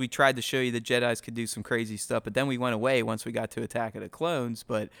prequels, we tried to show you the Jedis could do some crazy stuff, but then we went away once we got to Attack of the Clones.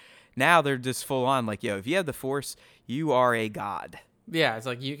 But now they're just full on like, if you have the Force, you are a god. Yeah, it's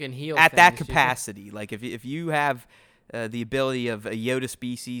like you can heal at that capacity. Like if you have the ability of a Yoda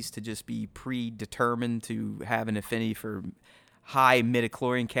species to just be predetermined to have an affinity for high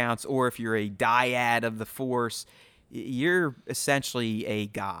midichlorian counts, or if you're a dyad of the Force, you're essentially a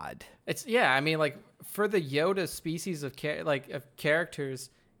god. I mean, like for the Yoda species of characters,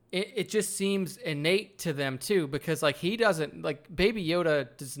 it just seems innate to them too, because like he doesn't, like Baby Yoda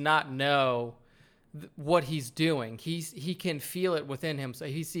does not know what he's doing. He can feel it within him. So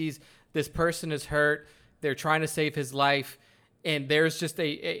he sees this person is hurt, they're trying to save his life. And there's just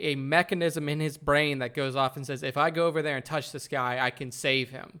a mechanism in his brain that goes off and says, if I go over there and touch this guy, I can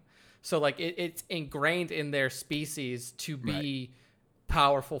save him. So, like, it's ingrained in their species to be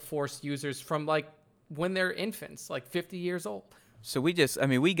powerful Force users from, like, when they're infants, like 50 years old. So we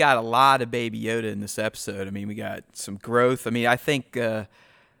got a lot of Baby Yoda in this episode. I mean, we got some growth. I mean, I think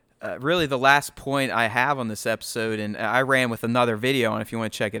really the last point I have on this episode, and I ran with another video on if you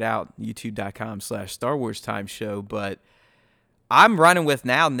want to check it out, youtube.com/Star Wars Time Show, but I'm running with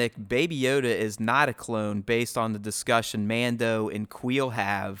now, Nick, Baby Yoda is not a clone based on the discussion Mando and Kuiil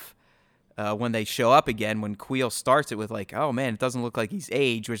have when they show up again, when Kuiil starts it with like, oh man, it doesn't look like he's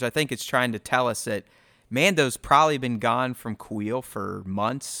aged, which I think it's trying to tell us that Mando's probably been gone from Kuiil for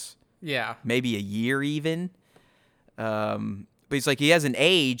months. Yeah. Maybe a year even. But he's like, he hasn't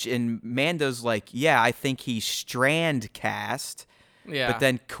aged, and Mando's like, yeah, I think he's strand cast. Yeah. But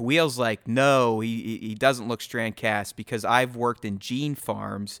then Kuiil's like, no, he doesn't look strand cast because I've worked in gene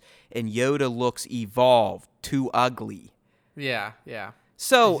farms and Yoda looks evolved, too ugly. Yeah.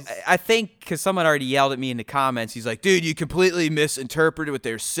 So I think because someone already yelled at me in the comments, he's like, dude, you completely misinterpreted what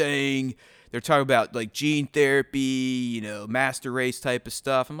they're saying. They're talking about like gene therapy, master race type of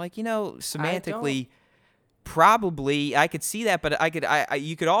stuff. I'm like, semantically, probably I could see that, but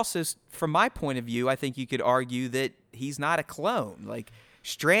you could also, from my point of view, I think you could argue that he's not a clone. Like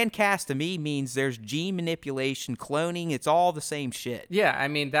strand cast to me means there's gene manipulation, cloning. It's all the same shit. Yeah, I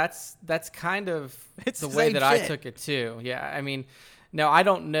mean that's kind of the way that I took it too. Yeah, I mean, no, I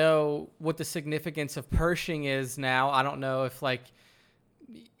don't know what the significance of Pershing is now. I don't know if like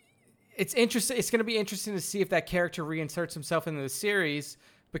it's interesting. It's going to be interesting to see if that character reinserts himself into the series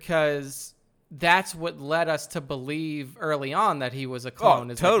because that's what led us to believe early on that he was a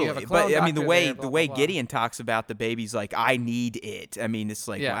clone. Oh, totally. Like, but I mean, the way blah. Gideon talks about the baby's like, I need it. I mean, it's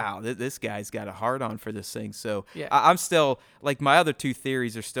like, wow, this guy's got a hard on for this thing. So yeah. I'm still like, my other two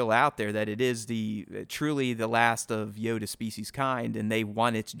theories are still out there that it is truly the last of Yoda species kind, and they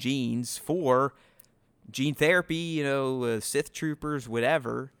want its genes for gene therapy, Sith troopers,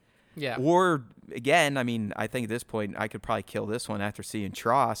 whatever. Yeah. Or again, I mean, I think at this point I could probably kill this one after seeing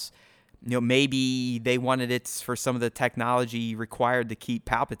Tross. Maybe they wanted it for some of the technology required to keep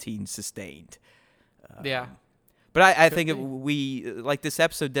Palpatine sustained. Yeah. But I think this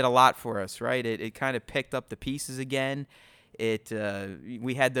episode did a lot for us, right? It kind of picked up the pieces again.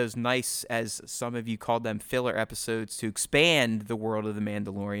 We had those nice, as some of you called them, filler episodes to expand the world of The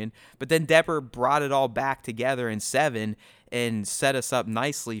Mandalorian. But then Deborah brought it all back together in 7 and set us up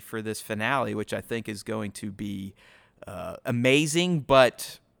nicely for this finale, which I think is going to be amazing,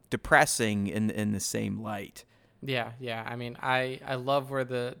 but depressing in the same light. Yeah. I mean, I love where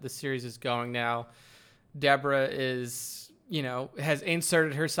the series is going now. Deborah is, has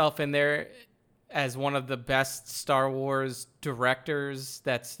inserted herself in there as one of the best Star Wars directors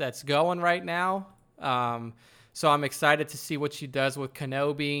that's going right now. So I'm excited to see what she does with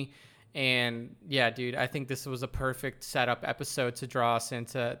Kenobi. And yeah, dude, I think this was a perfect setup episode to draw us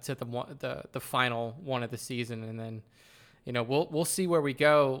into the final one of the season. And then, we'll see where we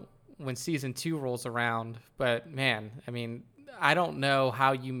go when season 2 rolls around. But man, I mean, I don't know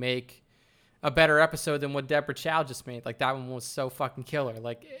how you make a better episode than what Deborah Chow just made. Like, that one was so fucking killer.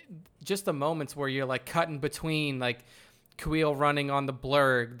 Like, just the moments where you're like cutting between like Kuiil running on the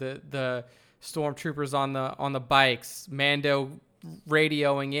blurg, the stormtroopers on the bikes, Mando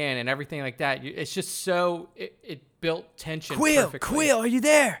radioing in, and everything like that. It's just so it built tension. Kuiil, are you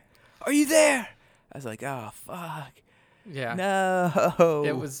there? Are you there? I was like, oh fuck. Yeah. No.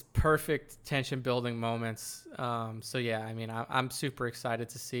 It was perfect tension building moments. So yeah, I mean, I'm super excited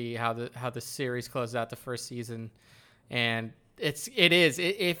to see how the series closes out the first season, and if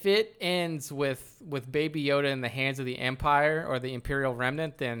it ends with Baby Yoda in the hands of the Empire or the Imperial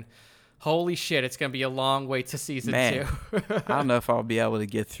Remnant, then holy shit, it's gonna be a long wait to season 2. I don't know if I'll be able to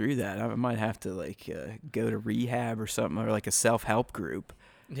get through that. I might have to go to rehab or something, or like a self-help group.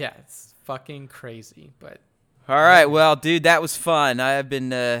 Yeah, it's fucking crazy, but. All right, well, dude, that was fun. I have been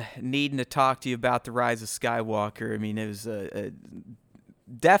needing to talk to you about The Rise of Skywalker. I mean, it was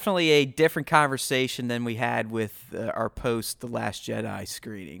definitely a different conversation than we had with our post The Last Jedi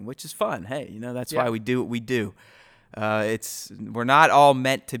screening, which is fun. Hey, that's why we do what we do. We're not all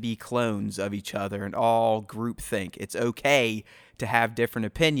meant to be clones of each other and all groupthink. It's okay to have different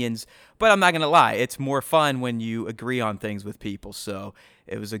opinions, but I'm not going to lie. It's more fun when you agree on things with people. So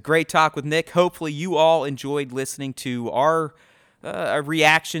it was a great talk with Nick. Hopefully you all enjoyed listening to our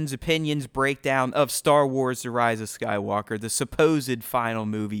reactions, opinions, breakdown of Star Wars The Rise of Skywalker, the supposed final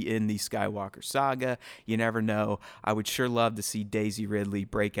movie in the Skywalker saga. You never know. I would sure love to see Daisy Ridley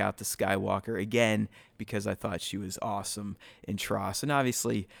break out the Skywalker again, because I thought she was awesome in TROS. And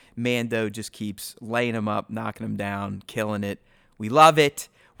obviously, Mando just keeps laying him up, knocking him down, killing it. We love it.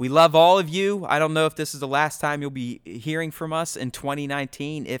 We love all of you. I don't know if this is the last time you'll be hearing from us in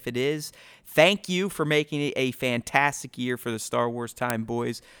 2019. If it is, thank you for making it a fantastic year for the Star Wars Time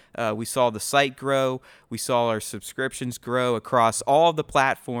boys. We saw the site grow. We saw our subscriptions grow across all of the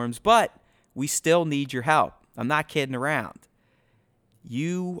platforms, but we still need your help. I'm not kidding around.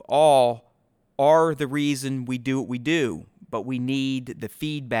 You all are the reason we do what we do, but we need the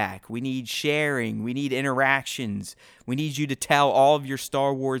feedback. We need sharing. We need interactions. We need you to tell all of your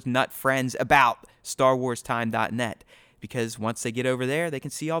Star Wars nut friends about StarWarsTime.net, because once they get over there, they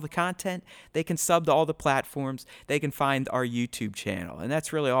can see all the content. They can sub to all the platforms. They can find our YouTube channel, and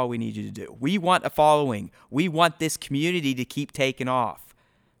that's really all we need you to do. We want a following. We want this community to keep taking off.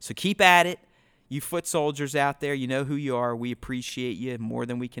 So keep at it. You foot soldiers out there, you know who you are. We appreciate you more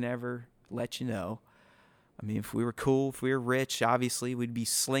than we can ever let you know. I mean, if we were cool, if we were rich, obviously we'd be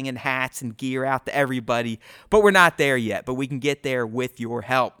slinging hats and gear out to everybody, but we're not there yet. But we can get there with your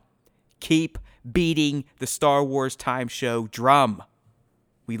help. Keep beating the Star Wars Time Show drum.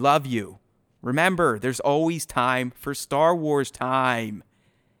 We love you. Remember, there's always time for Star Wars Time.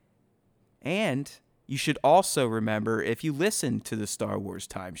 And you should also remember, if you listen to the Star Wars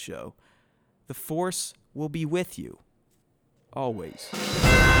Time Show, the Force will be with you. Always.